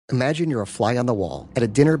Imagine you're a fly on the wall at a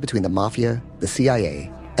dinner between the mafia, the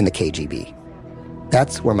CIA, and the KGB.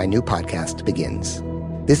 That's where my new podcast begins.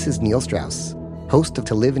 This is Neil Strauss, host of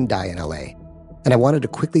To Live and Die in LA, and I wanted to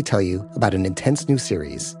quickly tell you about an intense new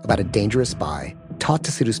series about a dangerous spy taught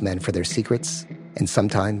to seduce men for their secrets and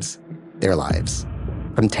sometimes their lives.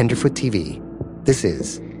 From Tenderfoot TV, this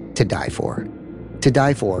is To Die For. To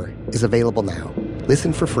Die For is available now.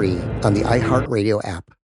 Listen for free on the iHeartRadio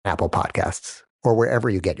app, Apple Podcasts, or wherever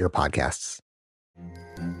you get your podcasts.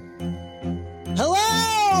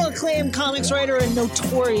 Hello, acclaimed comics writer and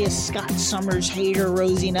notorious Scott Summers hater,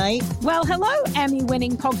 Rosie Knight. Well, hello,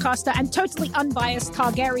 Emmy-winning podcaster and totally unbiased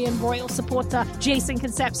Targaryen royal supporter, Jason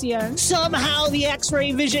Concepcion. Somehow the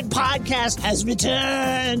X-Ray Vision podcast has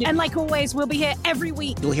returned. And like always, we'll be here every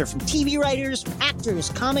week. You'll hear from TV writers, actors,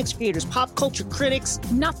 comics creators, pop culture critics.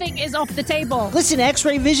 Nothing is off the table. Listen to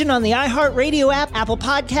X-Ray Vision on the iHeartRadio app, Apple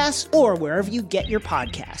Podcasts, or wherever you get your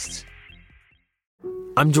podcasts.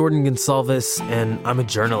 I'm Jordan Gonsalves, and I'm a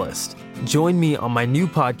journalist. Join me on my new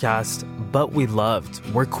podcast, But We Loved,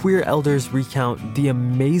 where queer elders recount the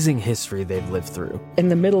amazing history they've lived through. In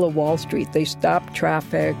the middle of Wall Street, they stopped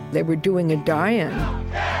traffic. They were doing a die-in.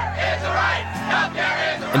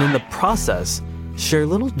 And in the process, share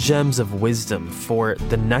little gems of wisdom for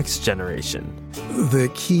the next generation.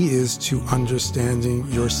 The key is to understanding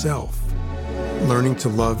yourself, learning to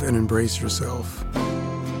love and embrace yourself.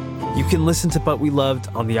 You can listen to But We Loved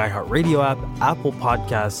on the iHeartRadio app, Apple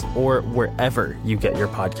Podcasts, or wherever you get your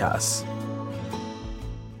podcasts.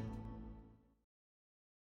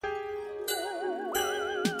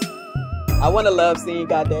 I want a love scene,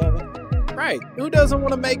 goddammit. Right. Who doesn't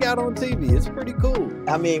want to make out on TV? It's pretty cool.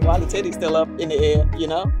 I mean, while the titty's still up in the air, you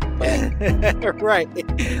know? Right.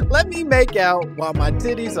 Let me make out while my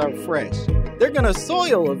titties are fresh. They're gonna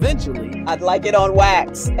soil eventually. I'd like it on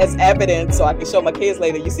wax as evidence so I can show my kids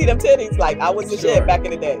later. You see them titties? Like, I was the shit back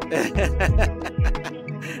in the day.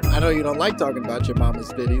 I know you don't like talking about your mama's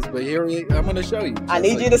titties, but I'm gonna show you. I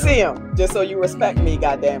need you to see them, just so you respect me,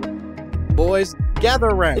 goddammit. Boys, gather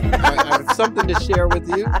around. I have something to share with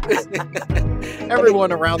you.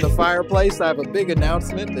 Everyone around the fireplace, I have a big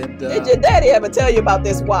announcement. And, did your daddy ever tell you about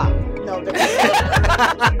this wop? No.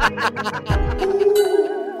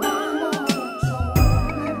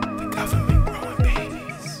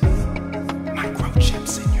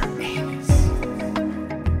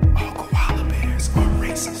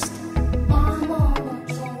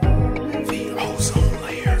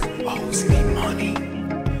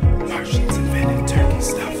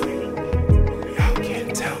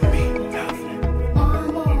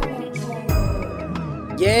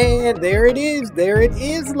 Yeah, there it is. There it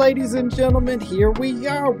is, ladies and gentlemen. Here we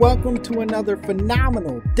are. Welcome to another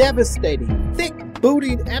phenomenal, devastating,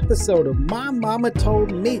 thick-bootied episode of My Mama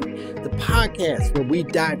Told Me, the podcast where we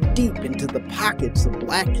dive deep into the pockets of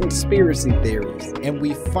black conspiracy theories. And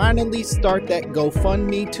we finally start that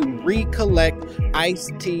GoFundMe to recollect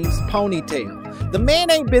Ice-T's ponytail. The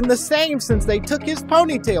man ain't been the same since they took his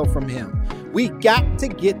ponytail from him. We got to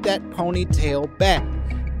get that ponytail back.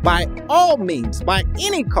 By all means, by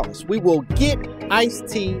any cost, we will get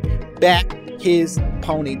Ice-T back his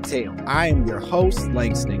ponytail. I am your host,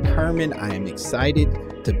 Langston Kerman. I am excited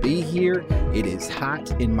to be here. It is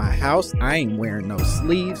hot in my house. I ain't wearing no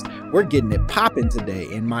sleeves. We're getting it popping today.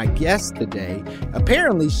 And my guest today,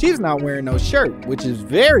 apparently she's not wearing no shirt, which is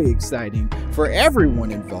very exciting for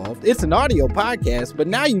everyone involved. It's an audio podcast, but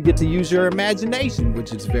now you get to use your imagination,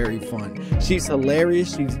 which is very fun. She's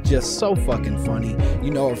hilarious. She's just so fucking funny.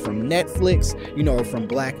 You know her from Netflix. You know her from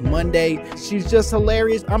Black Monday. She's just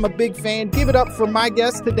hilarious. I'm a big fan. Give it up for my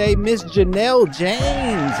guest today, Miss Janelle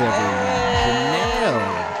James, everyone.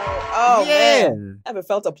 Janelle. Oh, yeah. Man. I haven't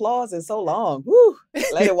felt applause in so long. Woo.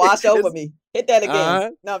 Let it wash over me. Hit that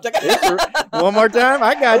again. No, I'm joking. One more time.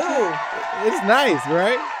 I got you. It's nice,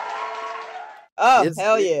 right? Oh,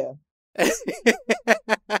 hell yeah.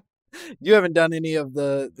 You haven't done any of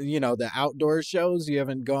the outdoor shows? You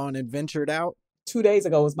haven't gone and ventured out? 2 days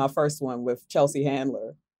ago was my first one with Chelsea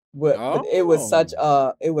Handler. But it was such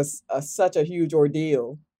a huge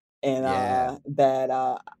ordeal, and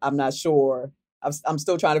that I'm not sure. I'm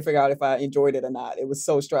still trying to figure out if I enjoyed it or not. It was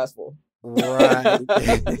so stressful. Right.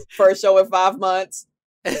 First show in 5 months.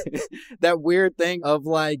 That weird thing of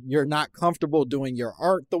like you're not comfortable doing your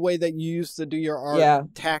art the way that you used to do your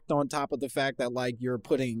art, tacked on top of the fact that like you're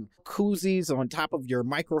putting koozies on top of your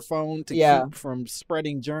microphone to keep from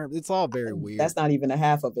spreading germs. It's all very weird. That's not even a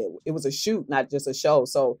half of it. It was a shoot, not just a show.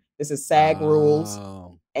 So this is SAG rules,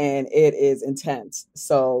 and it is intense.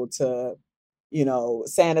 So to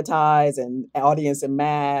sanitize and audience and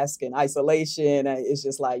mask and isolation, it's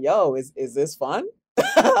just like, yo, is this fun?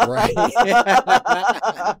 Right.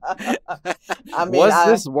 I mean, was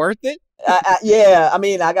this worth it? Yeah, I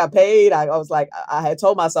mean, I got paid. I was like, I had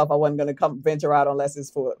told myself I wasn't going to come venture out unless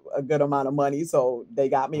it's for a good amount of money. So they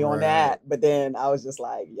got me on that. But then I was just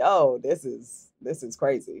like, yo, this is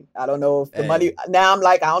crazy. I don't know if the money, now I'm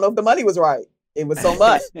like, I don't know if the money was right. It was so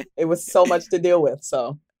much. It was so much to deal with.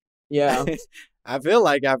 So, yeah. I feel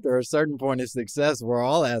like after a certain point of success, we're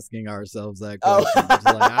all asking ourselves that question. It's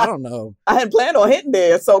like, I don't know. I hadn't planned on hitting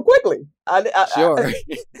there so quickly. Sure.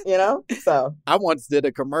 You know, so. I once did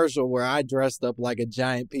a commercial where I dressed up like a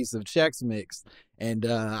giant piece of Chex Mix, and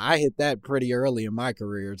I hit that pretty early in my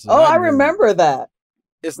career. So I remember that.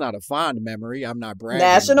 It's not a fond memory. I'm not bragging.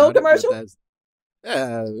 National commercial?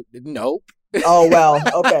 Nope. Oh, well,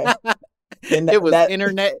 okay. It was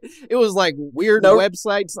internet. It was like weird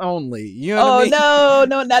websites only. You know what I mean?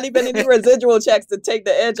 No, not even any residual checks to take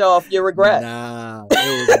the edge off your regret. Nah,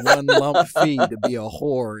 it was one lump fee to be a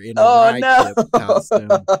whore in a ride ship costume.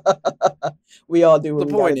 We all do what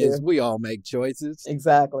the point is, we all make choices.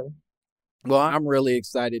 Exactly. Well, I'm really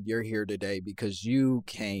excited you're here today because you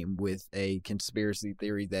came with a conspiracy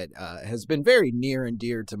theory that has been very near and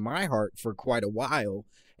dear to my heart for quite a while.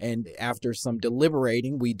 And after some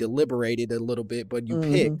deliberating, we deliberated a little bit, but you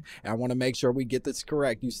picked. I want to make sure we get this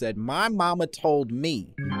correct. You said, my mama told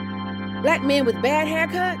me. Black men with bad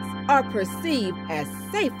haircuts are perceived as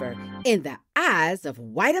safer in the eyes of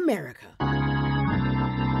white America.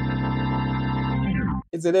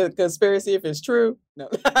 Is it a conspiracy if it's true? No.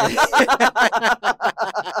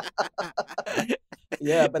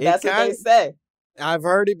 Yeah, but that's what they say. I've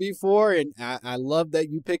heard it before, and I love that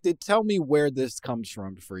you picked it. Tell me where this comes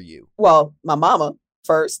from for you. Well, my mama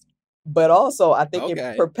first, but also I think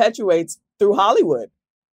it perpetuates through Hollywood.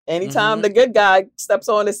 Anytime the good guy steps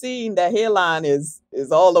on the scene, that hairline is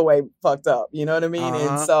all the way fucked up. You know what I mean?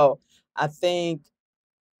 And so I think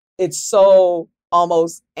it's so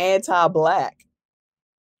almost anti-black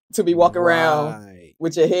to be walking around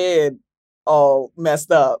with your head all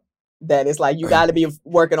messed up. That it's like you got to be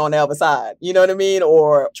working on the other side, you know what I mean?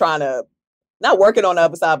 Or trying to, not working on the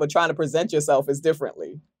other side, but trying to present yourself as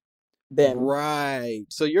differently than. Right.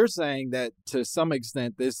 So you're saying that to some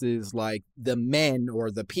extent, this is like the men or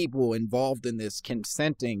the people involved in this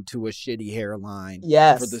consenting to a shitty hairline.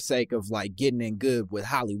 Yes. For the sake of like getting in good with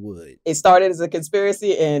Hollywood. It started as a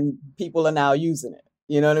conspiracy and people are now using it.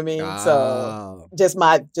 You know what I mean? So just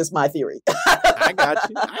my theory. I got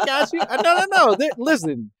you. No.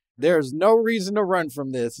 Listen. There's no reason to run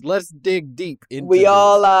from this. Let's dig deep into We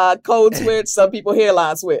all code switch. Some people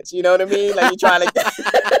hairline switch. You know what I mean? Like you're trying to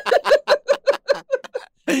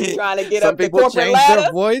get up the corporate ladder. Some people change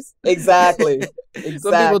their voice. Exactly.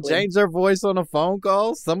 Some people change their voice on a phone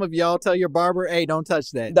call. Some of y'all tell your barber, "Hey, don't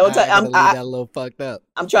touch that. Don't touch. Leave that a little fucked up."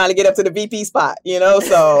 I'm trying to get up to the VP spot. You know,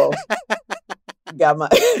 so got my.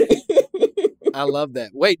 I love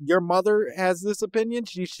that. Wait, your mother has this opinion?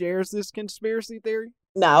 She shares this conspiracy theory?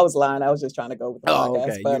 No, I was lying. I was just trying to go with the podcast.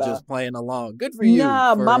 Okay. You're just playing along. Good for you.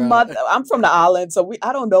 Nah, my mother, I'm from the island, so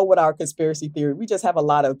I don't know what our conspiracy theory. We just have a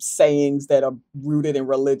lot of sayings that are rooted in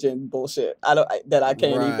religion bullshit. I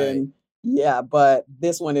can't even. Yeah, but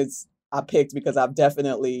this one I picked because I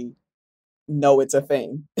definitely know it's a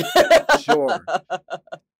thing. Sure.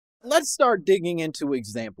 Let's start digging into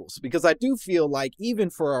examples because I do feel like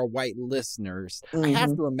even for our white listeners, I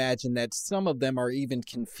have to imagine that some of them are even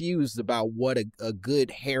confused about what a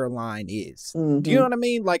good hairline is. Do you know what I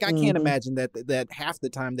mean? Like I can't imagine that half the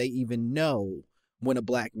time they even know when a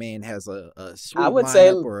black man has a sweet I would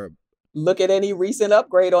say look at any recent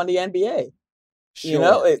upgrade on the NBA. Sure. You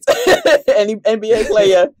know, it's any NBA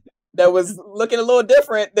player that was looking a little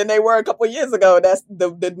different than they were a couple of years ago. That's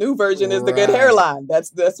the new version is the good hairline.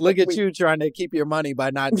 That's look at you trying to keep your money by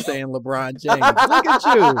not saying LeBron James. Look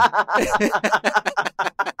at you.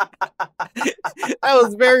 That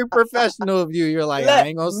was very professional of you. You're like, I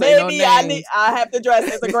ain't gonna say no names. Maybe I have to dress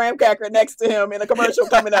as a graham cracker next to him in a commercial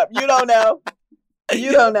coming up. You don't know.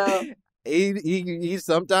 You don't know. He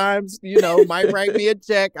sometimes, might write me a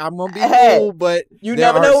check. I'm gonna be cool, but you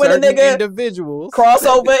never know when a nigga individuals cross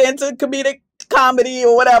over into comedic comedy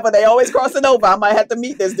or whatever. They always crossing over. I might have to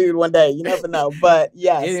meet this dude one day. You never know. But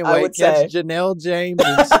yes, anyway, I would say Janelle James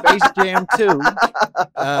in Space Jam 2.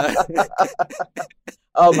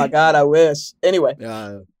 Oh my God, I wish. Anyway,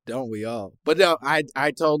 don't we all? But no,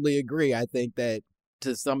 I totally agree. I think that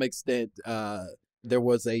to some extent, there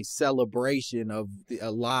was a celebration of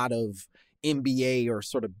a lot of NBA or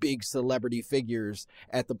sort of big celebrity figures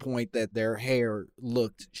at the point that their hair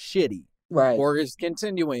looked shitty. Right. Or is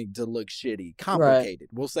continuing to look shitty, complicated. Right.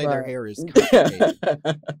 We'll say their hair is complicated.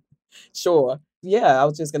 Sure. Yeah, I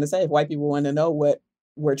was just going to say, if white people want to know what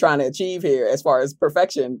we're trying to achieve here as far as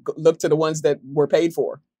perfection. Look to the ones that were paid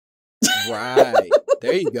for. Right.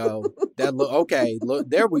 There you go. Okay.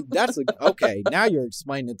 Now you're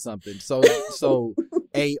explaining something. So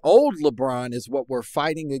a old LeBron is what we're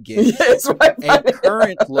fighting against. Yes, right. A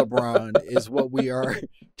current LeBron is what we are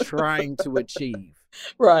trying to achieve.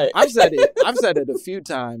 Right. I've said it a few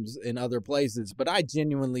times in other places, but I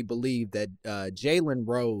genuinely believe that Jalen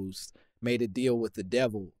Rose made a deal with the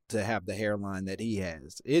devil to have the hairline that he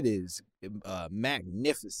has. It is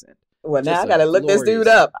magnificent. Well, now I got to look this dude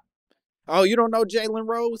up. Oh, you don't know Jalen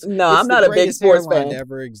Rose? No, I'm not a big sports fan. To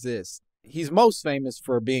ever exist. He's most famous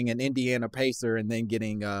for being an Indiana Pacer and then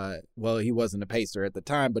getting, he wasn't a Pacer at the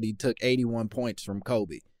time, but he took 81 points from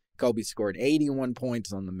Kobe. Kobe scored 81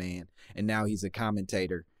 points on the man, and now he's a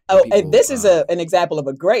commentator. Oh, and this is an example of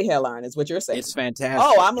a great hairline, is what you're saying. It's fantastic.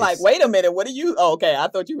 Oh, I'm like, wait a minute, what are you? Oh, okay, I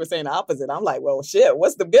thought you were saying the opposite. I'm like, well, shit,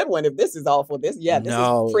 what's the good one if this is awful? This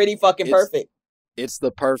is pretty fucking perfect. It's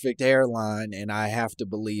the perfect hairline, and I have to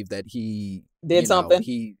believe that he did something.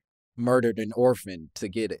 He murdered an orphan to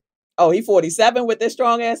get it. Oh, he 47 with this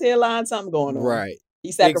strong ass hairline. Something going on. Right.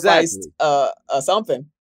 He sacrificed something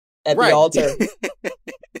at the altar.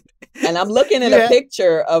 And I'm looking at a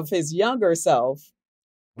picture of his younger self,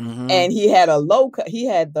 and he had a low cut. He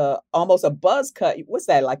had almost a buzz cut. What's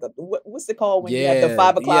that like? What's it called when you have the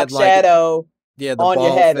 5 o'clock shadow? The on ball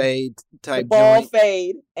your head, fade type. The ball joint.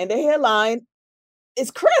 fade, and the hairline is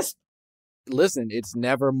crisp. Listen, it's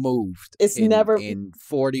never moved. It's never in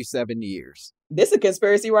 47 years. This is a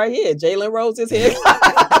conspiracy right here. Jalen Rose is here.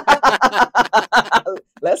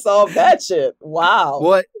 Let's solve that shit. Wow.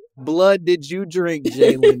 What blood did you drink,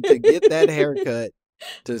 Jalen, to get that haircut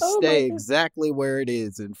to stay exactly where it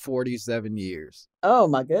is in 47 years? Oh,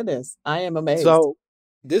 my goodness. I am amazed. So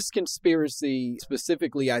this conspiracy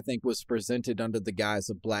specifically, I think, was presented under the guise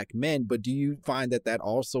of black men. But do you find that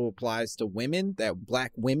also applies to women, that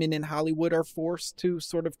black women in Hollywood are forced to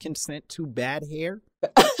sort of consent to bad hair?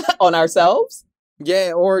 On ourselves?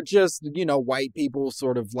 Yeah, or just, white people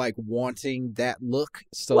sort of like wanting that look.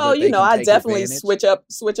 So well, that I definitely switch up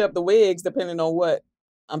the wigs depending on what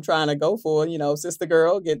I'm trying to go for. Sister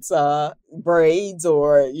girl gets braids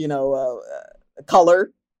or,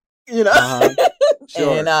 color,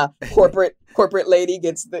 Sure. And corporate lady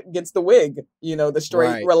gets the wig, the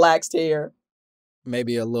straight, relaxed hair.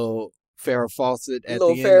 Maybe a little Farrah Fawcett at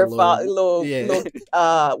little the end.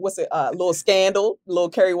 Little Scandal, little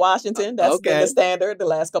Kerry Washington. That's been the standard the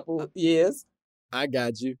last couple of years. I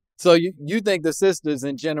got you. So you think the sisters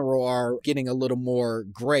in general are getting a little more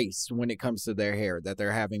grace when it comes to their hair, that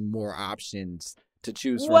they're having more options to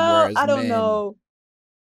choose from? Well, I don't know.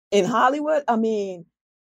 In Hollywood, I mean,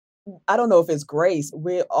 I don't know if it's grace.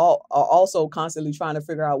 We all are also constantly trying to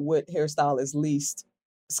figure out what hairstyle is least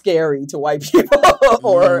scary to white people,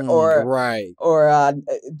 or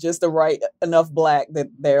just the right enough black that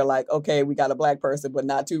they're like, okay, we got a black person, but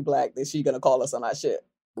not too black that she gonna call us on our shit.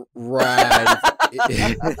 Right.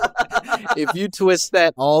 If you twist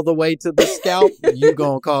that all the way to the scalp, you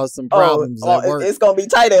gonna cause some problems at work. It's gonna be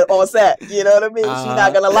tighter on set. You know what I mean? She's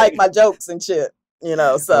not gonna like my jokes and shit.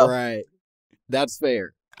 So right. That's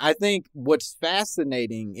fair. I think what's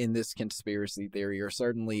fascinating in this conspiracy theory, or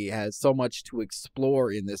certainly has so much to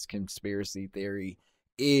explore in this conspiracy theory,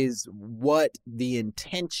 is what the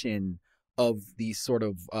intention of the sort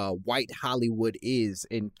of white Hollywood is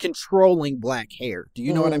in controlling black hair. Do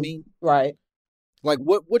you know what I mean? Right. Like,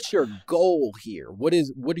 what's your goal here? What are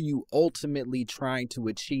you ultimately trying to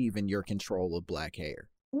achieve in your control of black hair?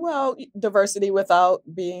 Well, diversity without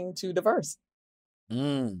being too diverse.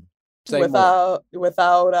 Without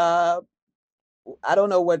I don't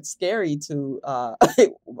know what's scary to I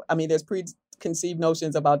mean, there's preconceived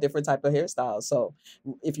notions about different type of hairstyles. So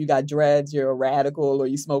if you got dreads, you're a radical, or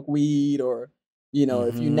you smoke weed, or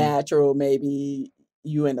if you natural, maybe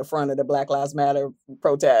you in the front of the Black Lives Matter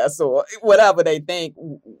protests, or whatever they think,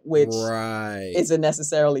 which isn't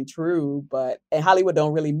necessarily true. And Hollywood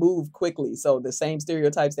don't really move quickly, so the same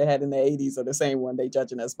stereotypes they had in the 80s are the same one they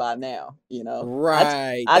judging us by now.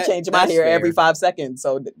 Right. I change my hair every 5 seconds,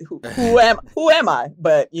 so who am I?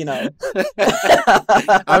 But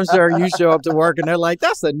I'm sure you show up to work and they're like,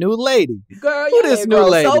 "That's a new lady, girl. You this new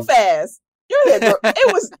lady so fast." You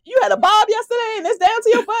had a bob yesterday and it's down to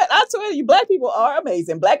your butt. I swear you black people are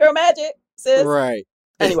amazing. Black girl magic, sis. Right.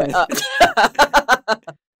 Anyway.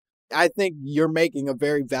 I think you're making a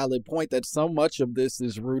very valid point that so much of this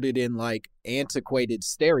is rooted in like antiquated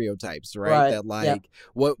stereotypes, right? That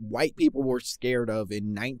what white people were scared of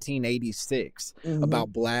in 1986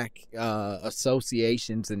 about black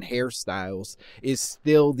associations and hairstyles is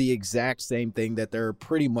still the exact same thing that they're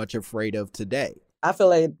pretty much afraid of today. I feel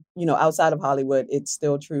like, outside of Hollywood, it's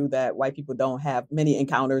still true that white people don't have many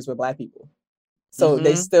encounters with Black people. So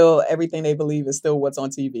they still, everything they believe is still what's on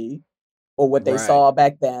TV or what they saw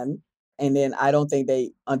back then. And then I don't think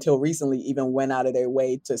they, until recently, even went out of their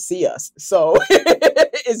way to see us. So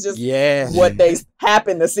it's just what they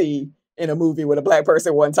happen to see in a movie with a Black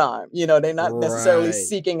person one time. They're not necessarily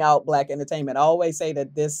seeking out Black entertainment. I always say that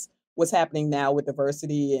what's happening now with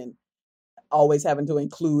diversity and always having to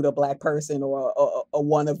include a Black person or a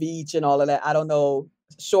one of each and all of that. I don't know.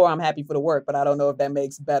 Sure, I'm happy for the work, but I don't know if that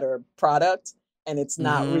makes better product. And it's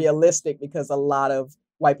not realistic because a lot of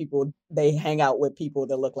white people, they hang out with people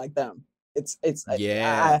that look like them.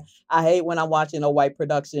 I hate when I'm watching a white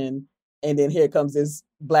production and then here comes this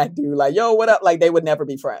Black dude like, yo, what up? Like they would never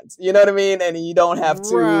be friends. You know what I mean? And you don't have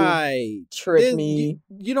to trick me.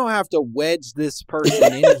 You don't have to wedge this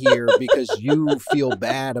person in here because you feel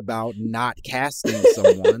bad about not casting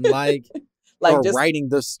someone or just writing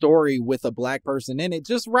the story with a Black person in it.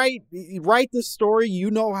 Just write the story you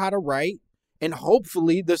know how to write. And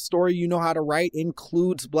hopefully the story you know how to write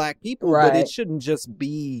includes Black people. But it shouldn't just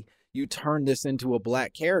be you turn this into a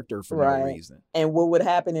Black character for no reason. And what would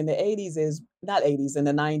happen in the 80s is, not 80s, in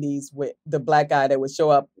the 90s, with the Black guy that would show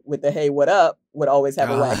up with the hey, what up, would always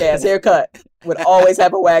have a whack ass haircut. Would always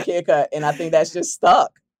have a whack haircut. And I think that's just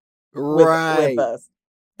stuck with us.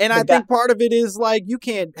 And I think part of it is like, you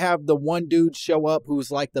can't have the one dude show up who's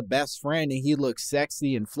like the best friend and he looks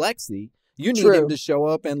sexy and flexy. You need him to show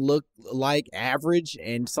up and look like average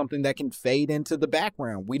and something that can fade into the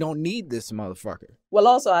background. We don't need this motherfucker. Well,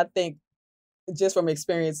 also, I think just from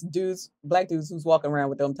experience, Black dudes who's walking around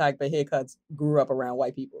with them type of haircuts grew up around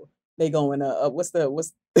white people. They going what's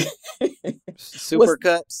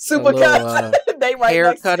Supercuts. They right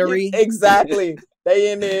hair cuttery. Exactly.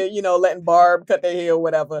 They in there, letting Barb cut their hair or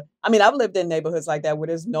whatever. I mean, I've lived in neighborhoods like that where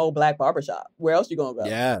there's no Black barbershop. Where else you gonna go?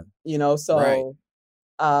 Yeah. So. Right.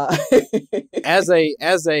 I've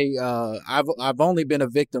only been a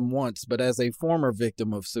victim once, but as a former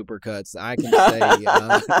victim of Supercuts, I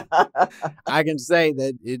can say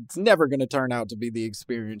that it's never going to turn out to be the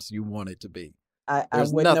experience you want it to be. I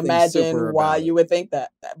wouldn't imagine why you would think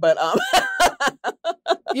that, but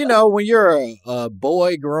when you're a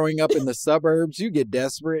boy growing up in the suburbs, you get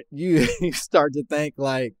desperate. You start to think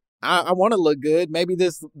like, I want to look good. Maybe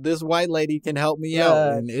this white lady can help me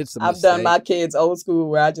out. And it's a mistake. I've done my kids old school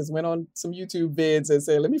where I just went on some YouTube vids and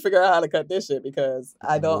said, let me figure out how to cut this shit because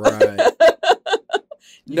I don't. Right.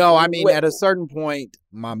 No, I mean, at a certain point,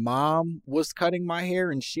 my mom was cutting my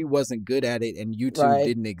hair and she wasn't good at it and YouTube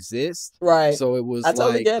didn't exist. Right. So it was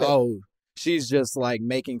she's just like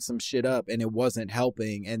making some shit up and it wasn't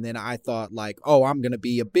helping. And then I thought like, I'm going to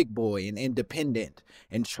be a big boy and independent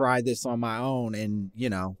and try this on my own. And,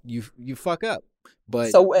 you fuck up.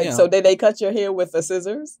 But so did they cut your hair with the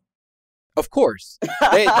scissors? Of course.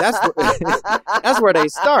 That's where they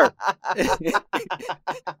start.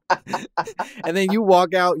 And then you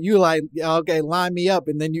walk out, you like, okay, line me up.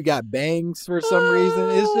 And then you got bangs for some reason.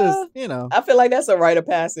 It's just, I feel like that's a rite of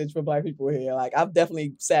passage for Black people here. Like I've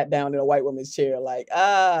definitely sat down in a white woman's chair. Like,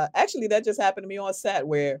 actually that just happened to me on set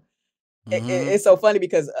where it's so funny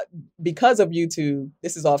because of YouTube,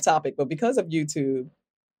 this is off topic, but because of YouTube,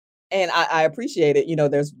 and I appreciate it.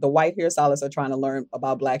 There's the white hairstylists are trying to learn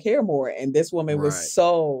about Black hair more. And this woman was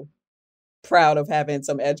so proud of having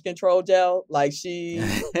some edge control gel. Like she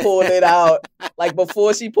pulled it out. Like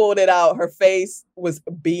before she pulled it out, her face was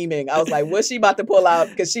beaming. I was like, what's she about to pull out?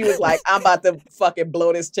 Because she was like, I'm about to fucking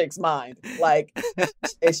blow this chick's mind. Like,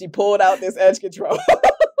 and she pulled out this edge control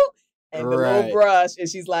and the little brush. And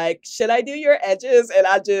she's like, should I do your edges? And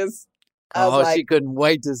I was like, she couldn't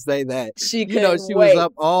wait to say that. She was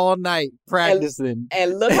up all night practicing.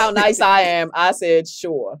 And look how nice I am. I said,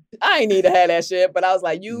 sure. I ain't need to have that shit, but I was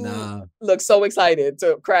like, you look so excited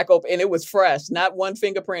to crack open. And it was fresh, not one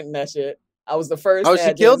fingerprint in that shit. I was the first. Oh,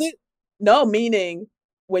 she killed it? No, meaning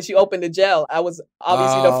when she opened the gel, I was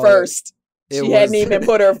obviously the first. She hadn't even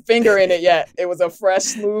put her finger in it yet. It was a fresh,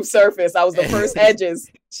 smooth surface. I was the first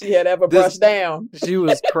edges she had ever brushed down. She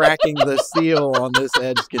was cracking the seal on this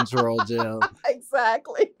edge control gel.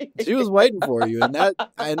 Exactly. She was waiting for you,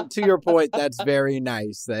 and to your point, that's very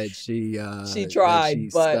nice that she tried, that she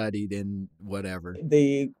studied and whatever.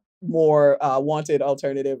 The more wanted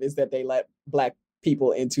alternative is that they let Black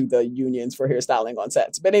people into the unions for hairstyling on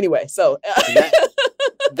sets. But anyway, so.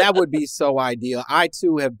 That would be so ideal. I,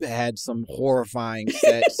 too, have had some horrifying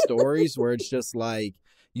set stories where it's just like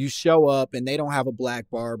you show up and they don't have a Black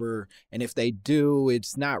barber. And if they do,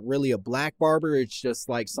 it's not really a Black barber. It's just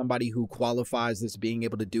like somebody who qualifies as being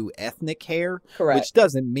able to do ethnic hair. Correct. Which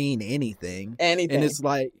doesn't mean anything. And it's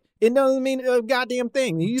like, It doesn't mean a goddamn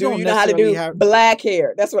thing. Do you know how to do black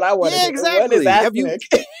hair? That's what I want to do. Exactly. What is that?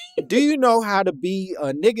 Do you know how to be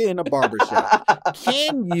a nigga in a barbershop?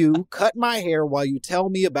 Can you cut my hair while you tell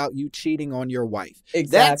me about you cheating on your wife?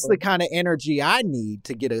 Exactly. That's the kind of energy I need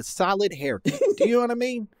to get a solid haircut. Do you know what I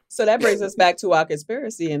mean? So that brings us back to our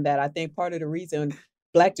conspiracy, in that I think part of the reason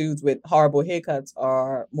Black dudes with horrible haircuts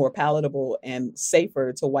are more palatable and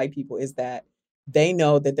safer to white people is that they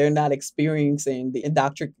know that they're not experiencing the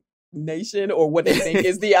indoctrination, or what they think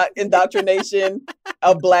is the indoctrination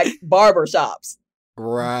of Black barbershops.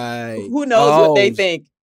 Right. Who knows what they think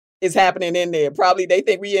is happening in there? Probably they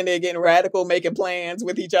think we in there getting radical, making plans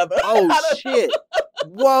with each other. Oh, shit.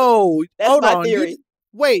 Whoa. That's Hold my on. theory.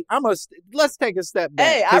 Wait, let's take a step back.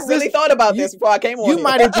 Hey, I really thought about this before I came on.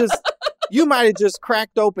 You might have just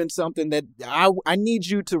cracked open something that I need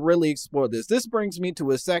you to really explore this. This brings me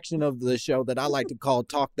to a section of the show that I like to call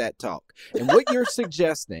Talk That Talk. And what you're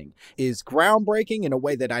suggesting is groundbreaking in a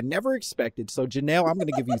way that I never expected. So, Janelle, I'm going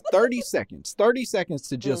to give you 30 seconds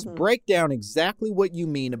to just break down exactly what you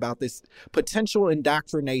mean about this potential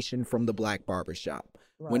indoctrination from the Black barbershop.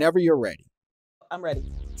 Right. Whenever you're ready. I'm ready.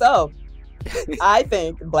 So, I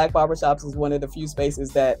think Black barbershops is one of the few spaces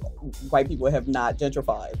that white people have not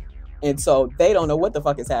gentrified. And so they don't know what the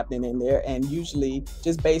fuck is happening in there. And usually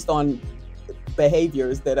just based on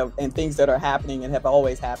behaviors and things that are happening and have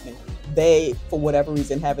always happening, they, for whatever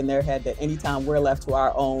reason, have in their head that anytime we're left to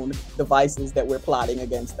our own devices that we're plotting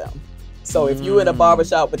against them. So if you in a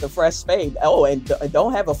barbershop with a fresh fade, and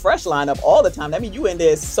don't have a fresh lineup all the time, that means you in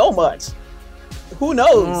there so much. Who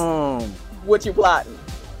knows what you're plotting?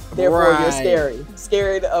 Therefore, you're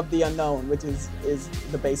scared of the unknown, which is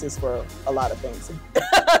the basis for a lot of things.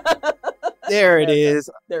 There it is.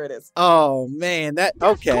 There it is. Oh man,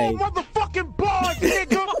 okay. Motherfucking bars,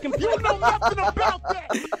 nigga. You know nothing about that.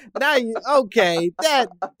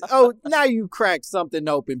 Now you cracked something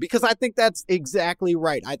open, because I think that's exactly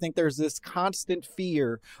right. I think there's this constant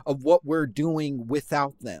fear of what we're doing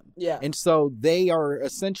without them. Yeah. And so they are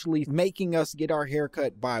essentially making us get our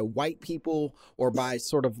haircut by white people or by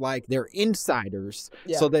sort of like their insiders,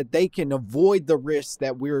 so that they can avoid the risks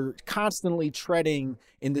that we're constantly treading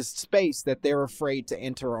in this space that they're afraid to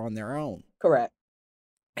enter on their own. Correct.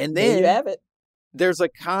 And then there you have it. There's a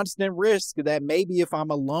constant risk that maybe if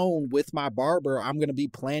I'm alone with my barber, I'm going to be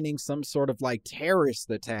planning some sort of like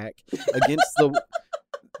terrorist attack against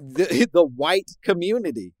the white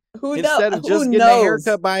community. Instead of just getting a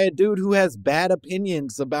haircut by a dude who has bad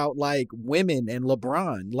opinions about like women and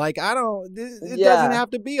LeBron. Like, it doesn't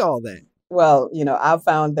have to be all that. Well, I've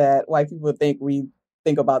found that white people think we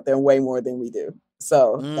think about them way more than we do.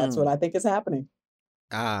 So that's what I think is happening.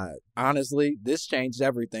 Honestly, this changed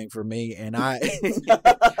everything for me, and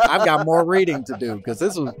I've got more reading to do because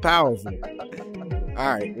this was powerful.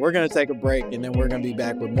 All right, we're going to take a break, and then we're going to be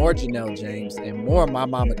back with more Janelle James and more My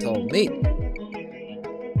Mama Told Me.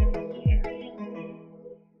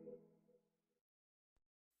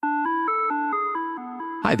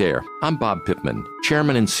 Hi there, I'm Bob Pittman,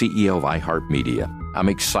 Chairman and CEO of iHeartMedia. I'm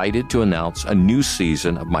excited to announce a new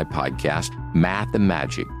season of my podcast, Math and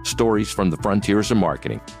Magic, Stories from the Frontiers of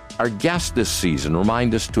Marketing. Our guests this season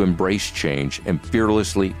remind us to embrace change and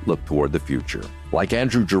fearlessly look toward the future. Like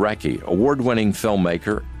Andrew Jarecki, award-winning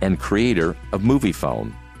filmmaker and creator of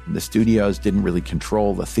Moviefone. The studios didn't really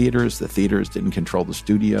control the theaters didn't control the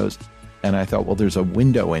studios. And I thought, well, there's a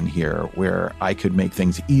window in here where I could make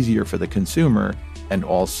things easier for the consumer and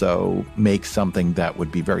also make something that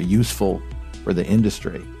would be very useful for the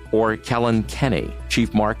industry. Or Kellen Kenny,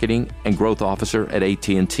 Chief Marketing and Growth Officer at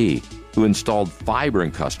AT&T, who installed fiber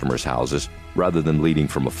in customers' houses rather than leading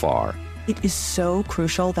from afar. It is so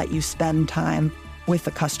crucial that you spend time with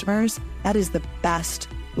the customers. That is the best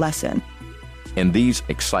lesson. In these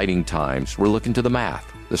exciting times, we're looking to the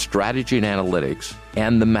math, the strategy and analytics,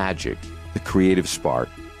 and the magic, the creative spark,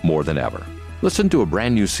 more than ever. Listen to a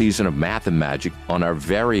brand new season of Math and Magic on our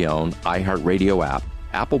very own iHeartRadio app,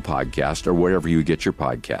 Apple Podcast, or wherever you get your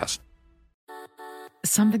podcast.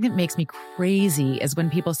 Something that makes me crazy is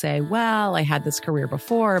when people say, well, I had this career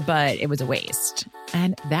before, but it was a waste.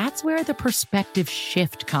 And that's where the perspective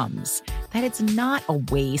shift comes, that it's not a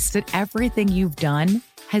waste, that everything you've done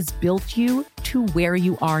has built you to where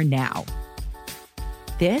you are now.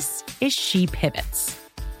 This is She Pivots,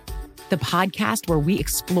 the podcast where we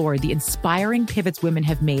explore the inspiring pivots women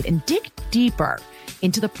have made and dig deeper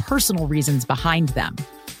into the personal reasons behind them.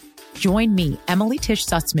 Join me, Emily Tish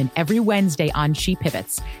Sussman, every Wednesday on She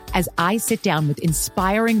Pivots as I sit down with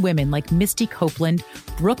inspiring women like Misty Copeland,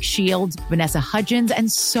 Brooke Shields, Vanessa Hudgens,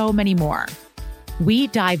 and so many more. We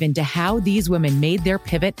dive into how these women made their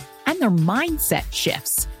pivot and their mindset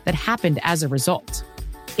shifts that happened as a result.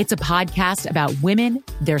 It's a podcast about women,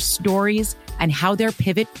 their stories, and how their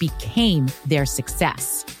pivot became their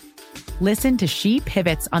success. Listen to She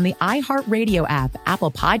Pivots on the iHeartRadio app,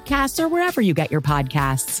 Apple Podcasts, or wherever you get your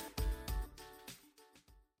podcasts.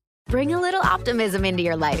 Bring a little optimism into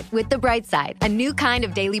your life with The Bright Side, a new kind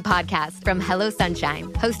of daily podcast from Hello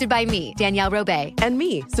Sunshine, hosted by me, Danielle Robay. And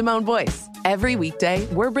me, Simone Boyce. Every weekday,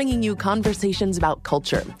 we're bringing you conversations about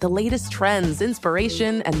culture, the latest trends,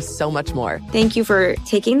 inspiration, and so much more. Thank you for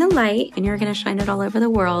taking the light, and you're going to shine it all over the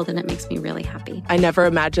world, and it makes me really happy. I never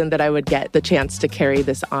imagined that I would get the chance to carry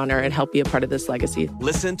this honor and help be a part of this legacy.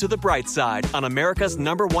 Listen to The Bright Side on America's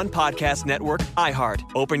 #1 podcast network, iHeart.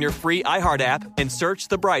 Open your free iHeart app and search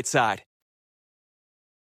The Bright Side.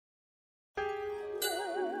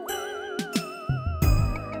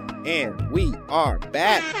 And we are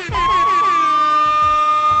back.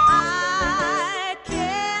 I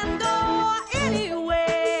can go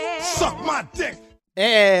anywhere. Suck my dick.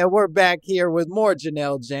 And we're back here with more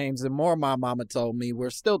Janelle James and more My Mama Told Me.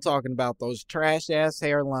 We're still talking about those trash-ass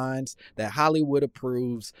hairlines that Hollywood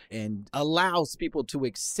approves and allows people to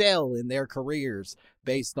excel in their careers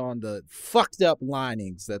based on the fucked up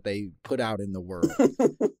linings that they put out in the world.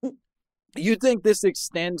 You think this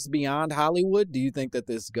extends beyond Hollywood? Do you think that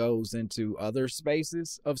this goes into other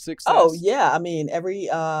spaces of success? Oh, yeah. I mean, every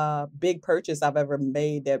big purchase I've ever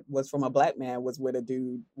made that was from a black man was with a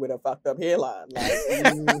dude with a fucked up hairline. Like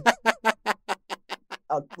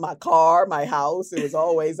my car, my house, it was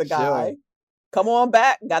always a guy. Sure. Come on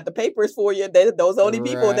back. Got the papers for you. Those only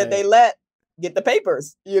people that they let get the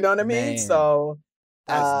papers. You know what I mean? Man. So...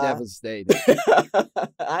 That's devastating.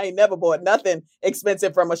 I ain't never bought nothing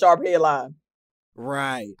expensive from a sharp hairline.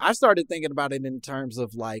 Right. I started thinking about it in terms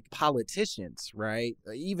of like politicians, right?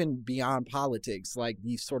 Even beyond politics, like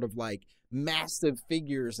these sort of like massive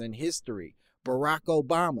figures in history. Barack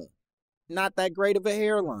Obama, not that great of a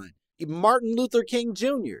hairline. Martin Luther King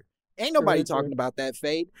Jr. Ain't nobody talking about that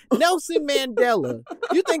fade. Nelson Mandela.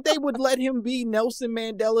 You think they would let him be Nelson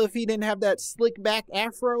Mandela if he didn't have that slick back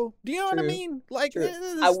afro? Do you know what I mean? Like,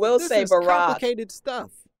 I will say Barack. Complicated stuff.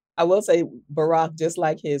 I will say Barack, just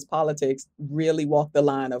like his politics, really walked the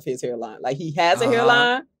line of his hairline. Like he has a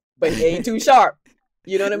hairline, but he ain't too sharp.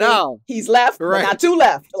 You know what I mean? No. He's left, but not too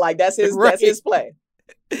left. Like that's his play.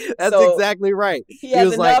 That's exactly right. He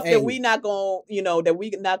has enough that we not gonna, that we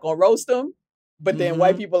not gonna roast him. But then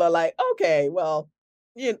white people are like, okay, well,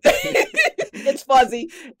 it's fuzzy.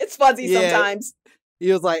 It's fuzzy sometimes.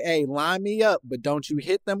 He was like, hey, line me up, but don't you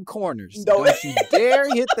hit them corners. Don't you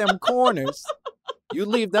dare hit them corners. You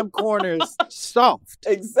leave them corners soft.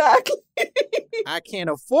 Exactly. I can't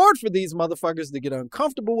afford for these motherfuckers to get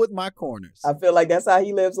uncomfortable with my corners. I feel like that's how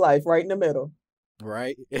he lives life, right in the middle.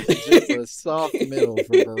 Right? It's just a soft middle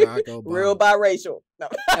for Barack Obama. Real biracial. No.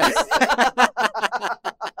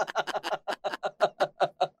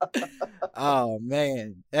 Oh,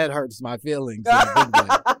 man. That hurts my feelings in a big way.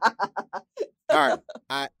 All right.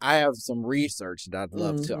 I have some research that I'd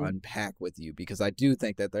love to unpack with you because I do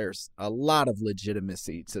think that there's a lot of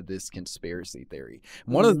legitimacy to this conspiracy theory.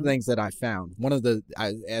 One of the things that I found,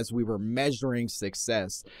 as we were measuring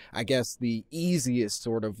success, I guess the easiest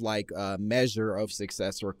sort of like measure of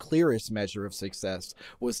success or clearest measure of success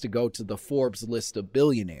was to go to the Forbes list of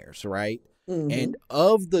billionaires, right? And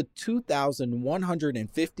of the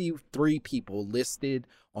 2,153 people listed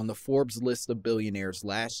on the Forbes list of billionaires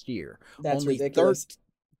last year, that's only ridiculous.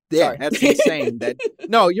 That's insane.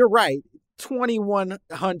 No, you're right.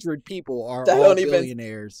 2,100 people are all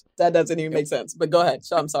billionaires. That doesn't even make sense. But go ahead.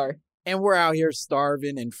 So I'm sorry. And we're out here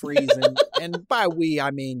starving and freezing. And by we,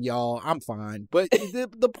 I mean y'all. I'm fine. But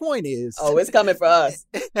the point is, it's coming for us.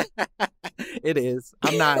 It is.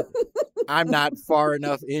 I'm not far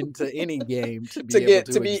enough into any game to be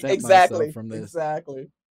able to exempt myself from this. Exactly.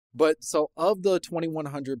 But so of the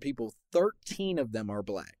 2,100 people, 13 of them are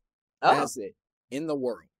black. Oh. That's it in the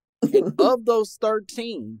world. And of those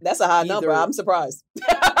 13, that's a high number. I'm surprised.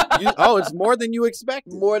 It's more than you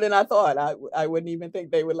expected. More than I thought. I wouldn't even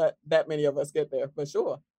think they would let that many of us get there, for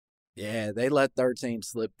sure. Yeah, they let 13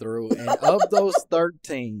 slip through. And of those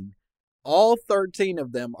 13, all 13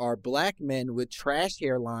 of them are black men with trash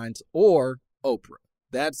hairlines or Oprah.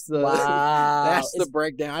 That's the the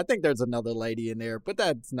breakdown. I think there's another lady in there, but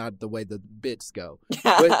that's not the way the bits go.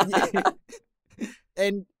 But,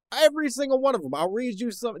 and every single one of them, I'll read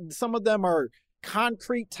you some of them are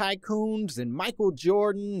concrete tycoons and Michael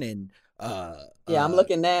Jordan and I'm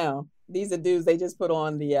looking now. These are dudes they just put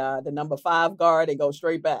on the number 5 guard and go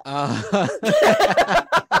straight back. I'm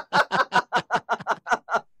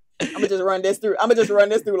gonna just run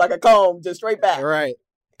this through like a comb, just straight back. Right.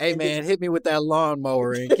 Hey, man, hit me with that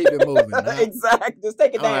lawnmower and keep it moving. Huh? Exactly. Just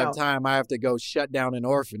take it down. I don't have time. I have to go shut down an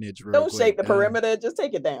orphanage real Don't quick. shape the perimeter. Just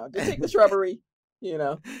take it down. Just take the shrubbery, you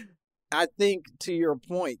know. I think, to your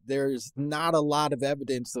point, there's not a lot of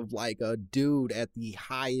evidence of like a dude at the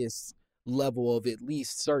highest level of at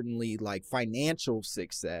least certainly like financial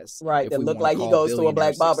success. Right. That look like he goes to a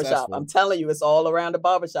black barbershop. I'm telling you, it's all around the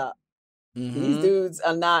barbershop. Mm-hmm. These dudes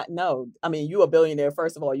are not, no. I mean, you a billionaire.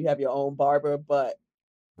 First of all, you have your own barber, but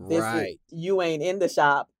you ain't in the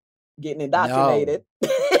shop getting indoctrinated. No.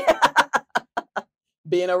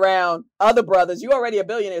 Being around other brothers. You already a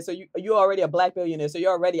billionaire, so you already a black billionaire, so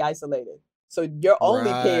you're already isolated. So your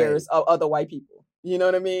only peers are other white people. You know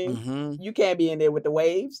what I mean? Mm-hmm. You can't be in there with the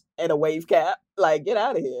waves and a wave cap. Like, get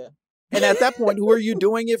out of here. And at that point, who are you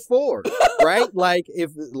doing it for? Right? Like,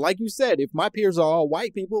 like you said, if my peers are all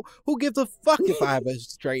white people, who gives a fuck if I have a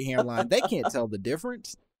straight hairline? They can't tell the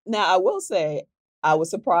difference. Now, I will say, I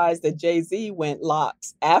was surprised that Jay-Z went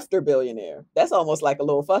locks after Billionaire. That's almost like a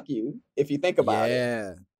little fuck you, if you think about it.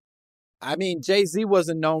 Yeah. I mean, Jay-Z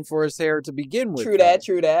wasn't known for his hair to begin with. True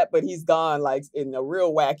that. But he's gone like in a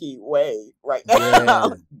real wacky way right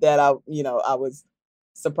now that I was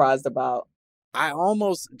surprised about.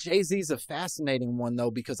 Jay-Z's a fascinating one,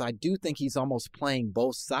 though, because I do think he's almost playing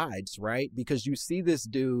both sides, right? Because you see this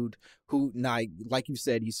dude who, like you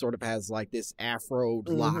said, he sort of has like this afro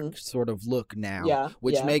lock sort of look now,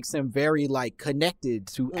 which makes him very like connected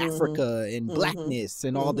to Africa and blackness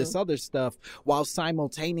and all this other stuff, while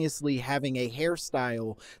simultaneously having a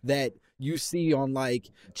hairstyle that you see on like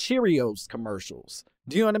Cheerios commercials.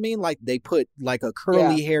 Do you know what I mean? Like they put like a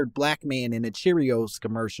curly haired black man in a Cheerios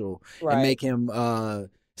commercial and make him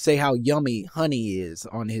say how yummy honey is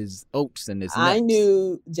on his oats and his nuts. I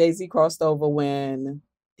knew Jay-Z crossed over when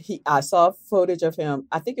I saw footage of him.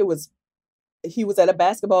 I think he was at a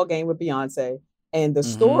basketball game with Beyonce, and the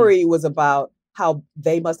story was about how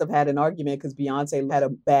they must have had an argument because Beyonce had a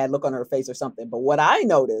bad look on her face or something. But what I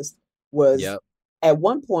noticed was at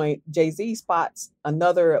one point, Jay-Z spots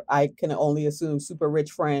another, I can only assume, super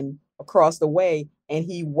rich friend across the way, and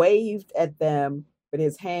he waved at them with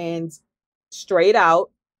his hands straight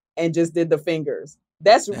out and just did the fingers.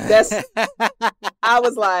 That's I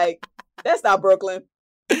was like, that's not Brooklyn.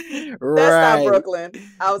 That's not Brooklyn.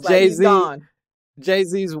 I was like, he's gone.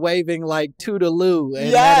 Jay-Z's waving like toodaloo.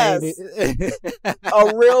 And yes.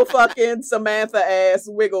 A real fucking Samantha ass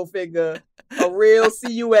wiggle finger. A real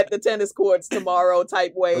see you at the tennis courts tomorrow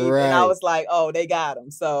type wave. Right. And I was like, oh, they got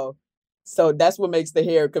him. So that's what makes the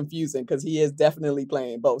hair confusing, because he is definitely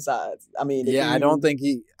playing both sides. I mean,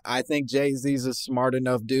 I think Jay-Z's a smart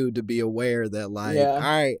enough dude to be aware that like, all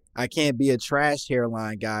right, I can't be a trash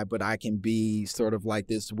hairline guy, but I can be sort of like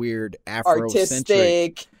this weird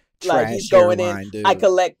Afrocentric, like he's going in, dude. I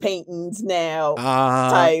collect paintings now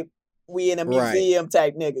type. We in a museum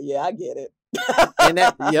type nigga. Yeah, I get it. And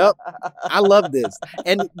I love this.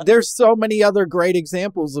 And there's so many other great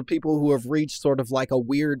examples of people who have reached sort of like a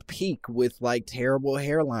weird peak with like terrible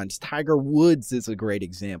hairlines. Tiger Woods is a great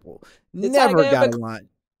example. Never got a line.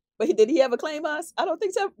 But did he ever claim us? I don't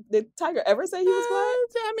think so. Did Tiger ever say he was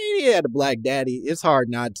black? I mean, he had a black daddy. It's hard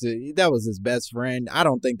not to. That was his best friend. I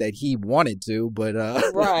don't think that he wanted to, but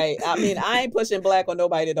right. I mean, I ain't pushing black on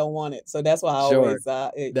nobody that don't want it. So that's why I always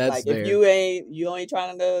that's like fair. If you ain't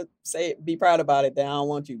trying to be proud about it, then I don't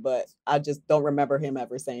want you. But I just don't remember him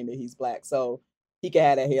ever saying that he's black. So he can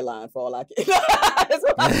have that hairline for all I can.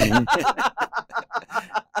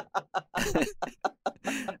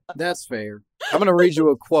 That's fair. I'm gonna read you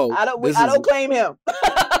a quote. I don't claim him. Or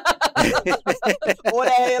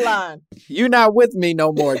that hairline. You're not with me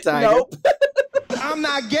no more, Tiger. Nope. I'm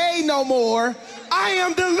not gay no more. I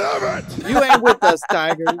am delivered. You ain't with us,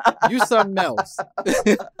 Tiger. You something else.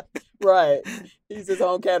 Right. He's his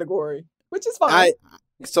own category, which is fine.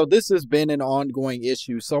 So this has been an ongoing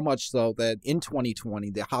issue, so much so that in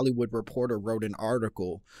 2020, The Hollywood Reporter wrote an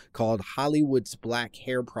article called Hollywood's Black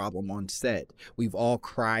Hair Problem on Set. We've all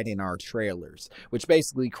cried in our trailers, which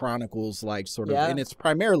basically chronicles like sort of, and it's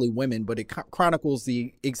primarily women, but it chronicles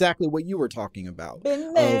exactly what you were talking about.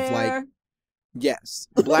 Been there. Of like, yes,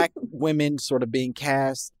 black women sort of being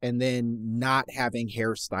cast and then not having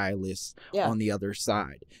hairstylists on the other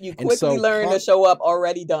side. You quickly learn to show up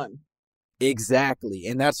already done. Exactly.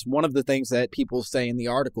 And that's one of the things that people say in the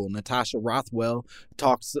article. Natasha Rothwell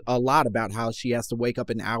talks a lot about how she has to wake up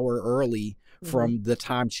an hour early from the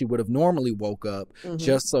time she would have normally woke up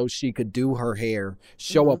just so she could do her hair,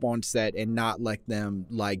 show up on set, and not let them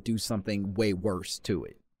like do something way worse to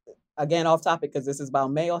it. Again, off topic because this is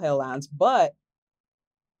about male hairlines, but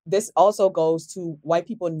this also goes to white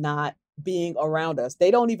people not being around us.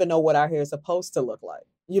 They don't even know what our hair is supposed to look like.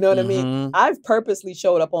 You know what I mean? I've purposely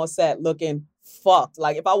showed up on set looking fucked.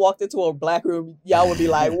 Like if I walked into a black room, y'all would be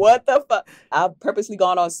like, what the fuck? I've purposely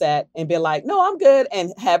gone on set and been like, no, I'm good.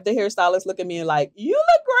 And have the hairstylist look at me and like, you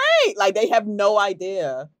look great. Like they have no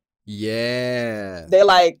idea. Yeah. They're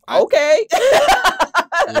like, okay.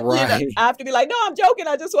 Right. You know, I have to be like, no, I'm joking.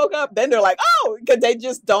 I just woke up. Then they're like, oh, because they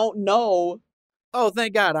just don't know. Oh,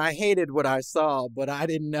 thank God. I hated what I saw, but I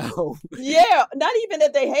didn't know. Yeah, not even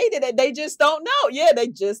that they hated it. They just don't know. Yeah, they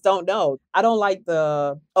just don't know. I don't like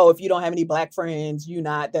if you don't have any black friends, you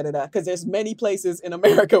not, da-da-da. Because there's many places in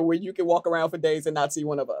America where you can walk around for days and not see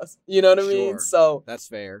one of us. You know what I mean? So that's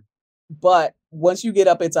fair. But once you get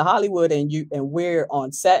up into Hollywood and we're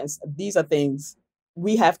on set, these are things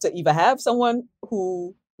we have to either have someone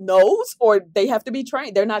who knows or they have to be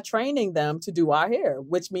trained. They're not training them to do our hair,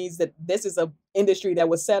 which means that this is a industry that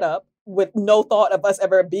was set up with no thought of us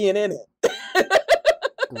ever being in it.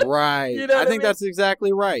 Right. You know I think mean? that's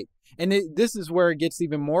exactly right. And this is where it gets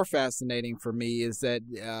even more fascinating for me is that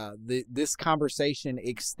this conversation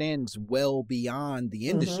extends well beyond the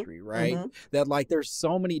industry, right? That like there's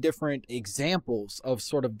so many different examples of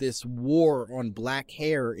sort of this war on black